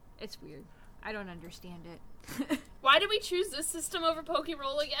 It's weird. I don't understand it. Why did we choose this system over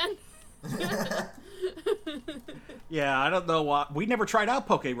Pokeroll again? Yeah, I don't know why. We never tried out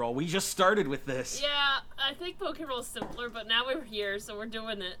Pokeroll. We just started with this. Yeah, I think Pokeroll's simpler, but now we're here, so we're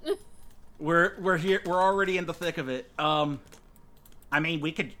doing it. We're here. We're already in the thick of it. I mean,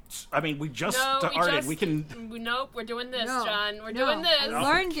 we just started. We can. Nope, we're doing this, No, John. We're no, doing this. I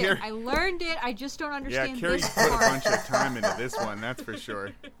learned it. Carrie- I learned it. I just don't Yeah, understand Carrie's this put a part. bunch of time into this one, that's for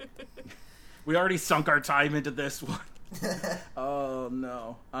sure. We already sunk our time into this one. Oh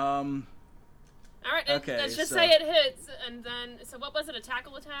no. All right, Okay, let's just so- say it hits, and then. So what was it? A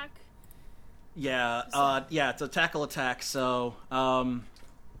tackle attack? Yeah. It's a tackle attack. So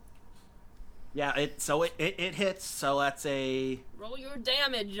yeah. It hits. So that's a. Roll your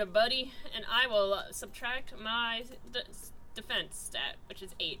damage, buddy, and I will subtract my defense stat, which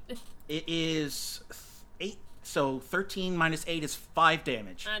is 8. It is 8. So 13 minus 8 is 5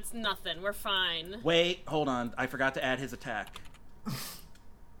 damage. That's nothing. We're fine. Wait, hold on. I forgot to add his attack.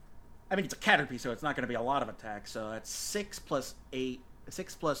 I mean, it's a Caterpie, so it's not going to be a lot of attack. So that's 6 plus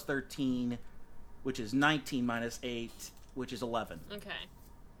 13, which is 19 minus 8, which is 11. Okay.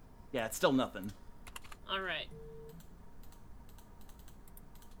 Yeah, it's still nothing. All right.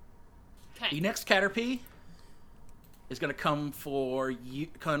 The Okay. next Caterpie is going to come for you.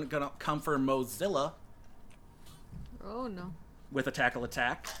 Going to come for Mozilla Oh no. with a tackle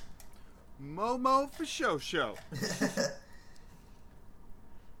attack. Momo for show.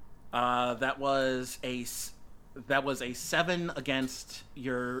 That was a 7 against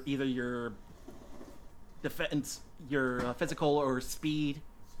your defense, your physical or speed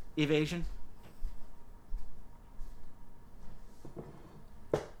evasion.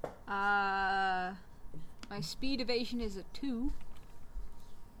 My speed evasion is a 2.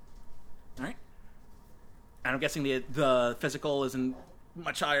 All right. And I'm guessing the physical isn't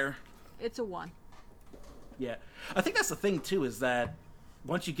much higher. It's a 1. Yeah, I think that's the thing too, is that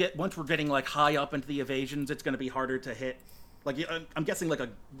once we're getting like high up into the evasions, it's going to be harder to hit. Like I'm guessing like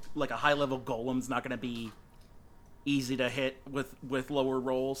a high level golem's not going to be easy to hit with lower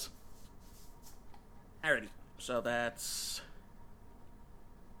rolls. Alrighty, so that's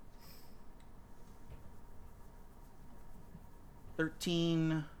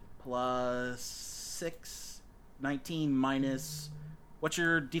 13 plus 6, 19 minus. What's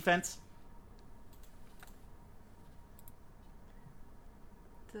your defense?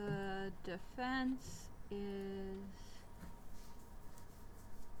 The defense is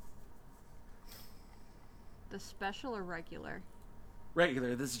the special or regular?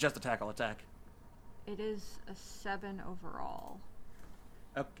 Regular. This is just a tackle attack. It is a 7 overall.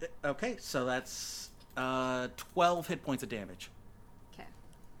 Okay, so that's 12 hit points of damage. Okay.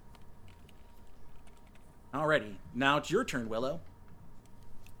 Alrighty, now it's your turn, Willow.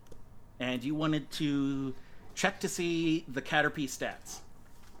 And you wanted to check to see the Caterpie stats.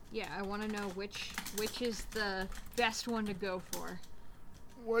 Yeah, I want to know which is the best one to go for.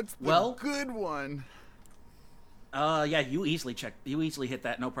 What's the Well- good one? Yeah, you easily hit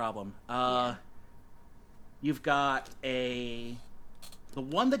that, no problem. You've got the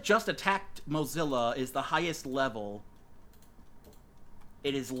one that just attacked Mozilla is the highest level.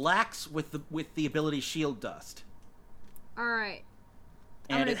 It is lax with the ability Shield Dust. All right.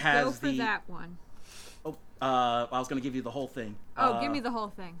 And I'm gonna it has go for that one. Oh, I was going to give you the whole thing. Oh, give me the whole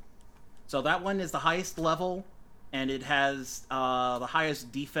thing. So that one is the highest level, and it has the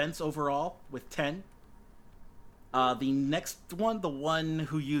highest defense overall with 10. The next one, the one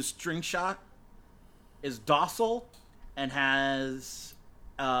who used String Shot, is docile and has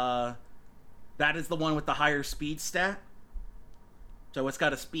that is the one with the higher speed stat. So it's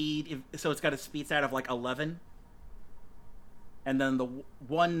got a speed stat of like 11. And then the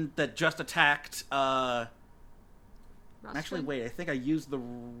one that just attacked actually, wait, I think I used the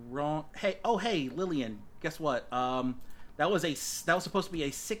wrong. Hey, Lillian, guess what? That was supposed to be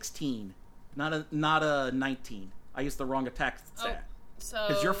a 16, not a 19. I used the wrong attack stat. So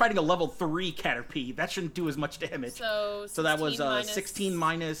Because you're fighting a level 3 Caterpie, that shouldn't do as much damage. So that was 16 16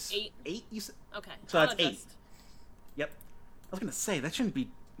 minus 8. 8. You said? Okay. So that's I'll 8. adjust. Yep. I was gonna say that shouldn't be.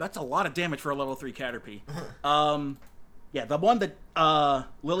 That's a lot of damage for a level 3 Caterpie. Yeah, the one that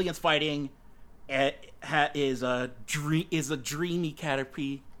Lillian's fighting is a dreamy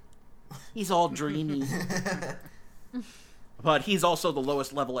Caterpie. He's all dreamy, but he's also the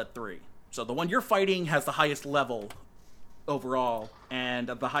lowest level at 3. So the one you're fighting has the highest level overall and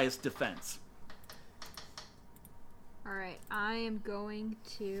the highest defense. All right, I am going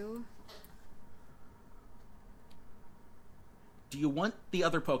to. Do you want the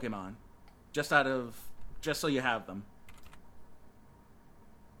other Pokemon? Just so you have them.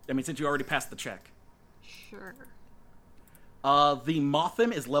 I mean, since you already passed the check. Sure. The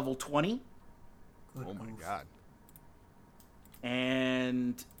Mothim is level 20. Good Oh my move. god.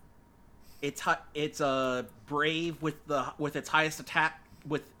 And it's brave with its highest attack,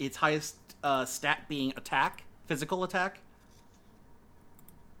 with its highest stat being attack, physical attack.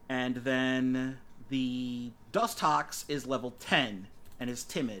 And then the Dustox is level 10 and is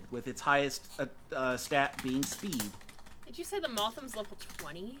timid, with its highest stat being speed. Did you say the Mothim's level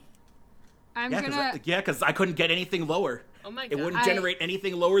 20? I'm Yeah, gonna. because I couldn't get anything lower. Oh my god. It wouldn't generate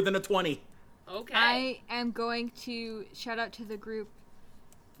anything lower than a 20. Okay. I am going to shout out to the group.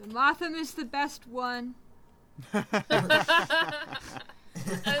 The Mothim is the best one. I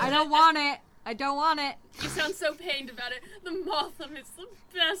don't want it. I don't want it. You sound so pained about it. The Mothim is the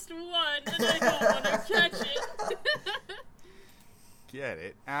best one, and I don't want to catch it. Get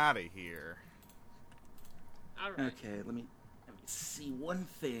it out of here. All right. Okay, let me see one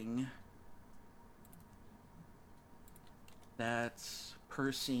thing. That's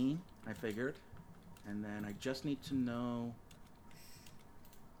per scene, I figured. And then I just need to know...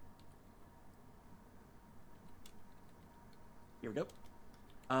 Here we go.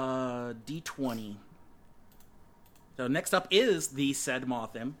 D20. So next up is the said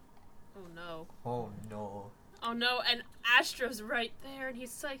Mothim. Oh no. Oh no. Oh no, and Astro's right there, and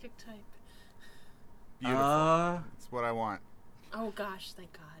he's psychic type. Beautiful. That's what I want. Oh gosh,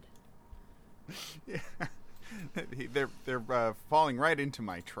 thank God. Yeah. They're falling right into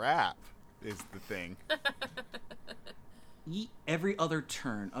my trap, is the thing. Every other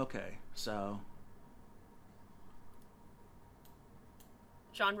turn. Okay, so...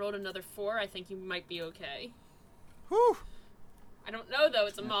 John rolled another 4. I think you might be okay. Whew. I don't know though.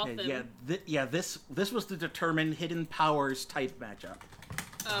 It's a Mothim. Okay, this was to determine hidden powers type matchup.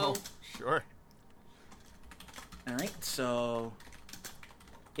 Oh. Sure. All right, so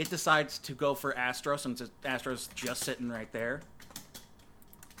it decides to go for Astro since Astro's just sitting right there.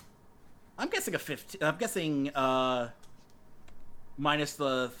 I'm guessing a 15. I'm guessing minus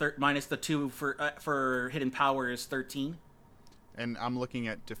the 2 for hidden power is 13. And I'm looking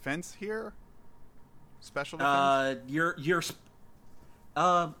at defense here. Special defense.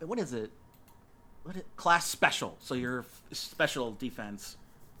 What is it? Class special. So your special defense.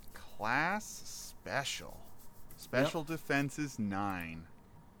 Class special. Special defense is 9.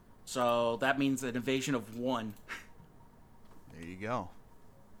 So that means an evasion of 1. There you go.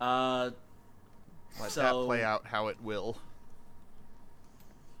 Let that play out how it will.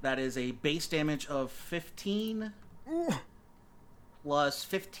 That is a base damage of 15. Ooh. Plus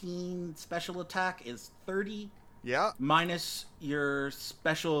 15 special attack is 30. Yeah. Minus your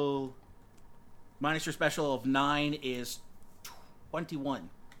special of 9 is 21.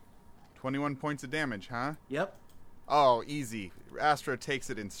 21 points of damage, huh? Yep. Oh, easy. Astra takes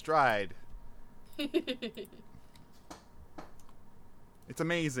it in stride. It's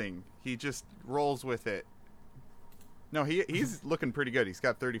amazing. He just rolls with it. No, he's looking pretty good. He's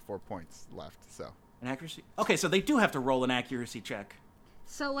got 34 points left, so. An accuracy? Okay, so they do have to roll an accuracy check.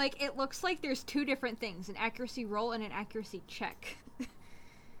 So, like, it looks like there's 2 different things, an accuracy roll and an accuracy check.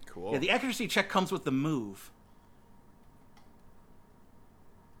 Cool. Yeah, the accuracy check comes with the move.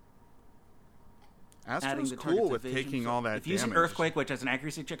 Astra's cool with taking all that If you use an damage. Earthquake, which has an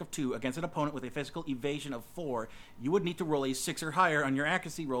accuracy check of 2, against an opponent with a physical evasion of 4, you would need to roll a 6 or higher on your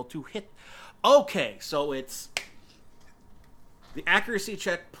accuracy roll to hit. Okay, so it's the accuracy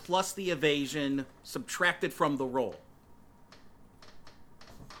check plus the evasion subtracted from the roll.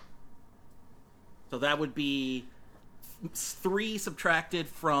 So that would be 3 subtracted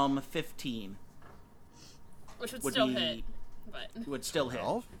from 15. Which would Would still be- hit. But Would still hit.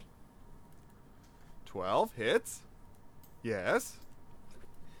 12 hits. Yes.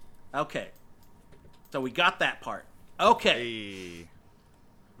 Okay. So we got that part. Okay. Hey.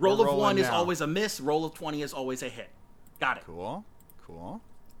 Roll We're of 1 rolling is now. always a miss. Roll of 20 is always a hit. Got it. Cool.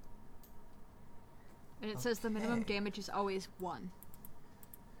 And it says the minimum Okay. damage is always 1.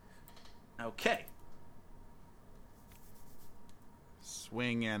 Okay.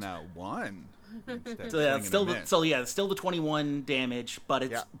 Swing and a 1. Instead So of yeah, swing it's still and a the, miss. so yeah, it's still the 21 damage, but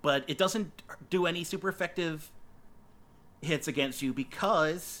it's Yeah. but it doesn't do any super effective hits against you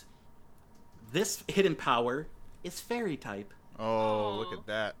because this hidden power is fairy type. Oh, look at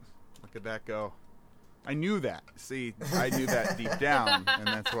that. Look at that go. I knew that. See, I knew that deep down, and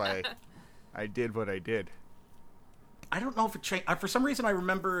that's why I did what I did. I don't know if it changed. For some reason, I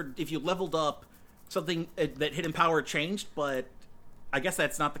remembered if you leveled up something that hidden power changed, but I guess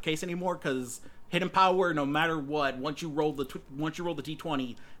that's not the case anymore because hidden power, no matter what, once you roll the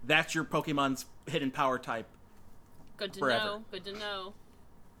d20, that's your Pokemon's hidden power type. good to Forever. know. Good to know.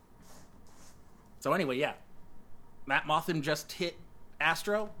 So anyway, yeah, Matt Mothin just hit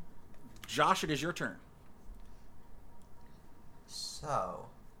Astro. Josh, it is your turn. So,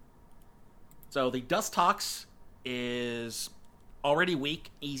 So the Dustox is already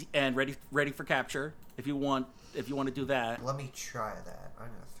weak, easy, and ready for capture. If you want to do that, let me try that. I'm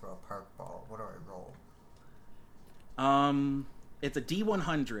gonna throw a park ball. What do I roll? it's a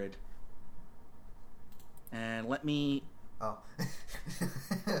D100, and let me. Oh.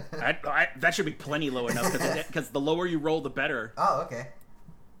 That should be plenty low enough because the lower you roll, the better. Oh, okay.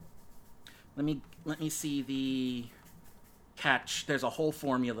 Let me see the catch. There's a whole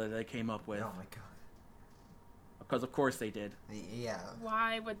formula they came up with Oh my god. because of course they did. Yeah.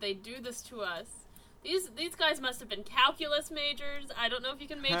 Why would they do this to us? These guys must have been calculus majors. I don't know if you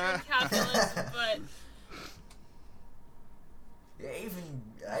can major in calculus, but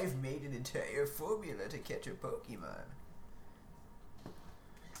I've made an entire formula to catch a Pokemon.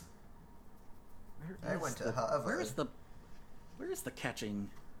 I went to Harvard. Where's the catching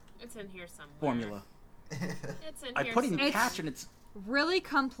it's in here somewhere. formula? It's in I here put in somewhere. catch and it's Really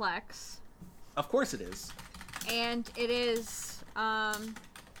complex. of course it is. And it is, let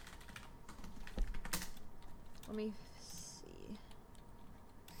me see.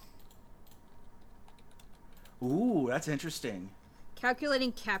 Ooh, that's interesting.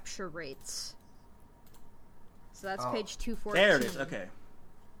 Calculating capture rates. So that's Oh. page 214. There it is. Okay,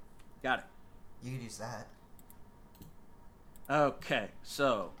 got it. You could use that. Okay,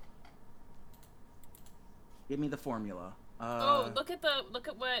 so give me the formula. Look at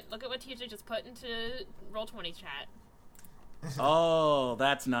what TJ just put into Roll20 chat. Oh,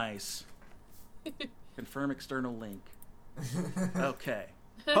 that's nice. Confirm external link. Okay.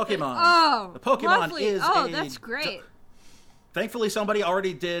 Pokemon. Oh, The Pokemon lovely. is Oh, a that's great. Thankfully, somebody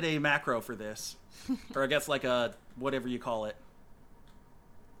already did a macro for this, or I guess like a whatever you call it.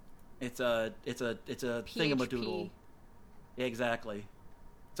 It's a thingamadoodle. PHP. Yeah, exactly.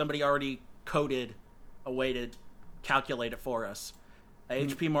 Somebody already coded a way to calculate it for us.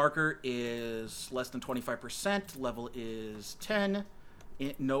 HP marker is less than 25%. Level is 10.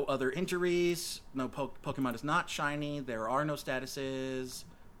 No other injuries. No Pokemon is not shiny. There are no statuses.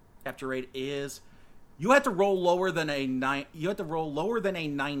 Capture rate is. You had to roll lower than a 90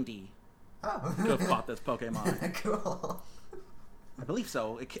 Oh. to have caught this Pokemon. Cool. I believe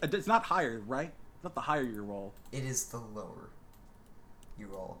so. It's not higher, right? It's not the higher you roll. It is the lower you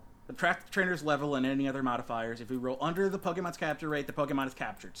roll. Subtract the trainer's level and any other modifiers. If you roll under the Pokemon's capture rate, the Pokemon is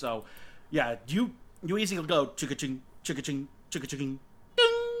captured. So, yeah, you easily go chicka-ching, chicka-ching, chicka-ching, ding!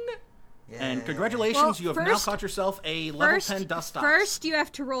 Yeah. And congratulations, Well, you have now first- caught yourself a level 10 Dustox. First, you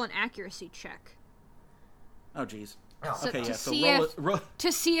have to roll an accuracy check Oh, jeez. Oh, So- Okay, to yeah, so see if- roll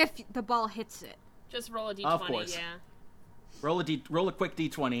to see if the ball hits it. Just roll a d20, Of course. yeah. roll a quick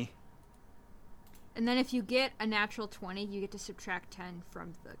D20. And then if you get a natural 20, you get to subtract 10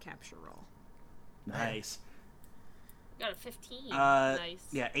 from the capture roll. Nice. Got a 15. Nice. Nice.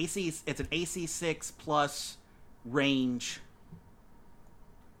 Yeah, it's an AC 6 plus range,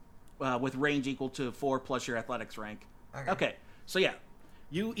 with range equal to 4 plus your athletics rank. Okay, so yeah,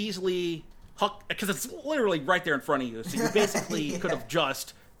 you easily huck, because it's literally right there in front of you, so you basically could have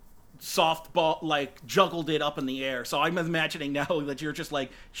just softball, like, juggled it up in the air. So I'm imagining now that you're just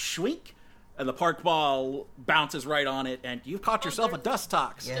like, shwink, and the park ball bounces right on it, and you've caught yourself a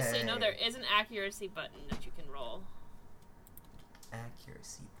Dustox. Yeah. Just so you know, there is an accuracy button that you can roll.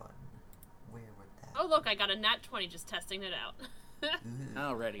 Accuracy button. Where would that? Oh, look, I got a nat 20 just testing it out.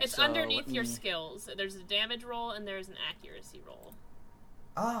 Alrighty, It's so underneath let your me- skills. There's a damage roll and there's an accuracy roll.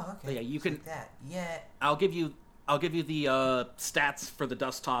 Oh, okay. Yeah, you Just can- like that. Yeah. I'll give you the stats for the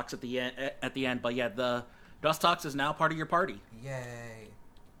Dustox at the end. But yeah, the Dustox is now part of your party. Yay.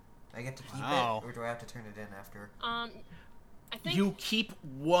 I get to keep Wow. it, or do I have to turn it in after? I think You keep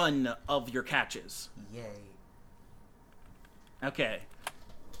one of your catches. Yay. Okay,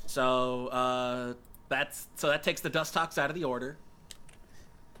 so that takes the Dustox out of the order,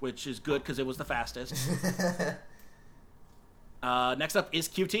 which is good because it was the fastest. Next up is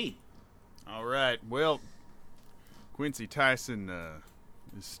QT. All right. Well, Quincy Tyson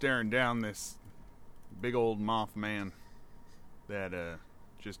is staring down this big old Mothman that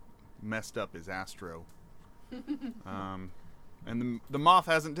just messed up his Astro. And the moth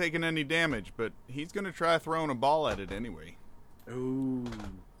hasn't taken any damage, but he's going to try throwing a ball at it anyway. Ooh.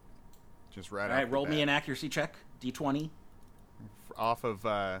 Just right All off right, the roll me bat. an accuracy check. D20. Off of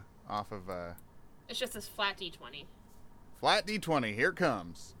it's just this flat d20. flat D20. Here it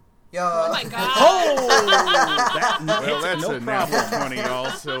comes. Yo. Oh my god! Oh, Well, that's no a problem. natural 20, y'all.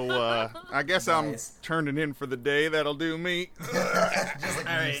 So I guess Nice. I'm turning in for the day. That'll do me. Just like All use the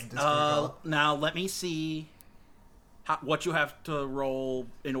right. discard ball. Now let me see what you have to roll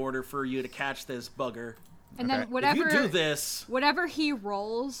in order for you to catch this bugger. And Okay. then If If whatever you do this, whatever he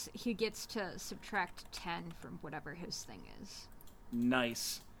rolls, he gets to subtract 10 from whatever his thing is.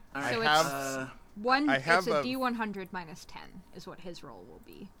 nice. All right. So have- it's have a a- D100 minus 10 is what his roll will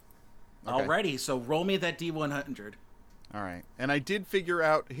be. Okay. Alrighty, so roll me that D100. All right. And I did figure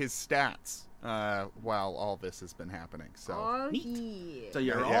out his stats while all this has been happening. So Oh, Neat. yeah. So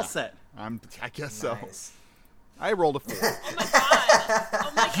you're Yeah. all set. I guess so. Nice. I rolled a 4. Oh my god!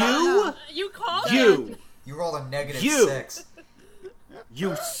 Oh my You? god! You called You, it! You rolled a negative You. 6.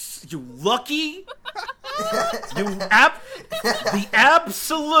 you lucky, the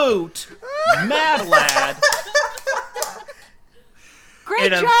absolute mad lad. Great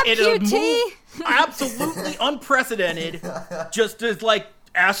in a- job, in a QT! move absolutely unprecedented, just as like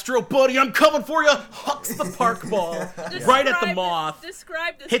Astro Buddy, I'm coming for you. Hucks the park ball right at the Describe- moth,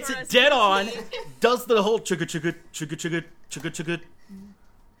 Describe this hits for it us, dead QT. on, does the whole chugga chugga chugga chugga chugga chugga,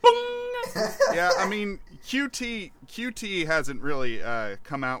 boom. Yeah, I mean, QT hasn't really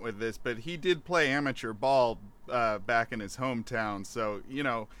come out with this, but he did play amateur ball back in his hometown, so you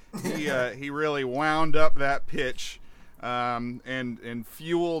know he really wound up that pitch, and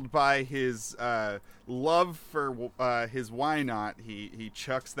fueled by his love for his why not, he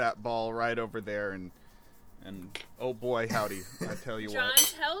chucks that ball right over there, and oh boy, howdy, I tell you John,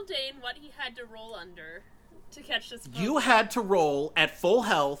 what. tell Dane what he had to roll under to catch this. You Pokemon. had to roll at full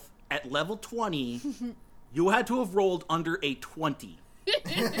health at level 20. You had to have rolled under a 20.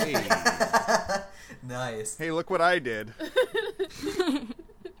 Hey, Nice. hey, look what I did.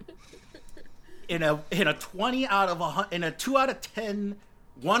 In a 20 out of in a 2 out of 10,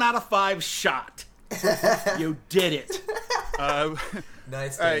 1 out of 5 shot. You did it.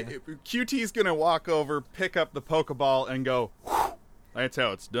 Nice, All right, Dane. QT's gonna walk over, pick up the Pokeball, and go, That's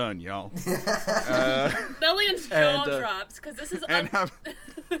how it's done, y'all. Lillian's jaw And, drops because this is And have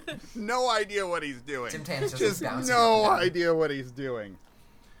no idea what he's doing. Tim Tam's Just bouncing no up and down. idea what he's doing.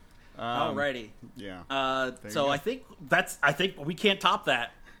 Alrighty. Yeah. So you go. I think we can't top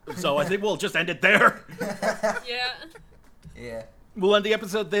that. So I think we'll just end it there. yeah. Yeah. We'll end the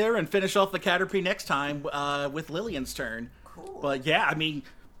episode there and finish off the Caterpie next time with Lillian's turn. Cool. But yeah, I mean,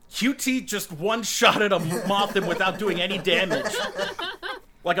 QT just one-shotted a Mothim without doing any damage.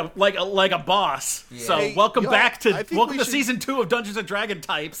 Like a boss. Yeah. So Hey, welcome y'all, back I think welcome we to should- season 2 of Dungeons and Dragon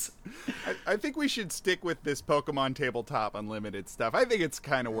Types. I think we should stick with this Pokemon Tabletop Unlimited stuff. I think it's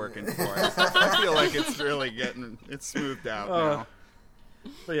kind of working for us. I feel like it's really it's smoothed out now.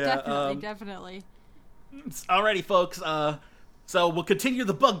 But yeah, Definitely. alrighty, folks. So we'll continue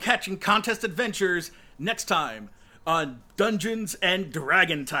the bug catching contest adventures next time on Dungeons and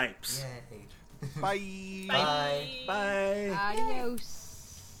Dragon Types. Yay. Bye. Bye. Bye. Adios.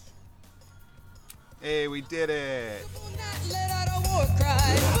 Hey, we did it. Not let out a war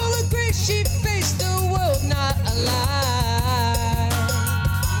cry. Full of grace, she faced the world not alive.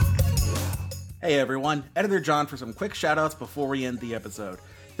 Hey everyone, Editor John for some quick shoutouts before we end the episode.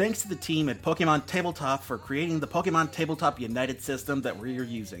 Thanks to the team at Pokemon Tabletop for creating the Pokemon Tabletop United system that we're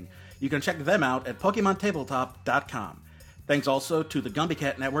using. You can check them out at PokemonTabletop.com. Thanks also to the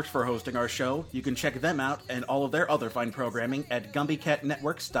GumbyCat Networks for hosting our show. You can check them out and all of their other fine programming at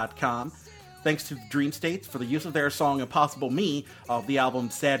GumbyCatNetworks.com. Thanks to Dream States for the use of their song Impossible Me of the album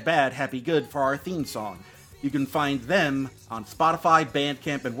Sad Bad, Happy Good for our theme song. You can find them on Spotify,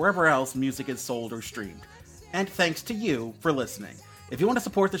 Bandcamp, and wherever else music is sold or streamed. And thanks to you for listening. If you want to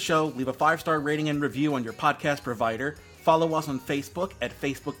support the show, leave a 5-star rating and review on your podcast provider. Follow us on Facebook at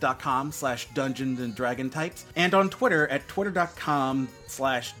facebook.com/Dungeons and Dragon Types, and on Twitter at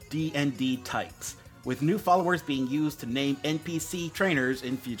twitter.com/DND Types, with new followers being used to name NPC trainers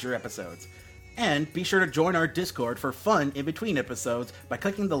in future episodes. And be sure to join our Discord for fun in between episodes by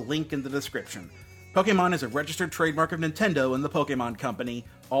clicking the link in the description. Pokemon is a registered trademark of Nintendo and the Pokemon Company,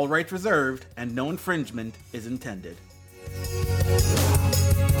 all rights reserved, and no infringement is intended.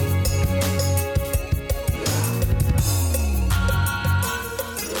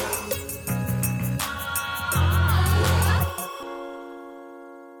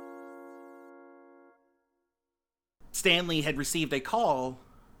 Stanley had received a call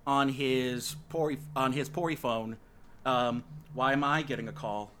on his Poryphone. Why am I getting a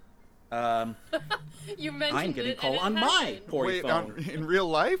call? You mentioned I'm getting a it, call and it on my happened. Wait, Poryphone. in real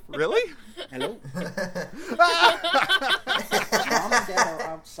life? Really? Hello? Mom and Dad are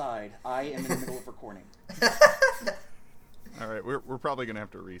outside. I am in the middle of recording. All right, we're probably going to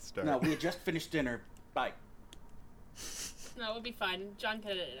have to restart. No, we had just finished dinner. Bye. No, we'll be fine. John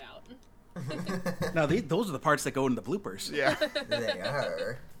can edit it out. No, those are the parts that go in the bloopers. Yeah. They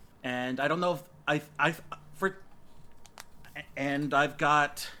are. And I don't know if I've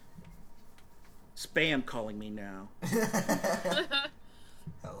got spam calling me now.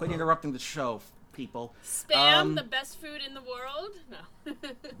 Quit interrupting the show, people. Spam, the best food in the world?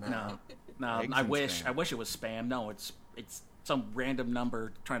 No. No. Eggs I and wish. spam. I wish it was spam. No, it's some random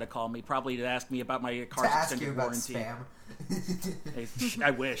number trying to call me, probably to ask me about my To car's ask you extended about warranty. spam. Hey, I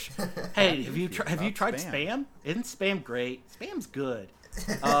wish. Hey, have you About tried spam. spam? Isn't spam great? Spam's good.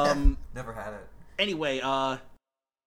 Never had it. Anyway,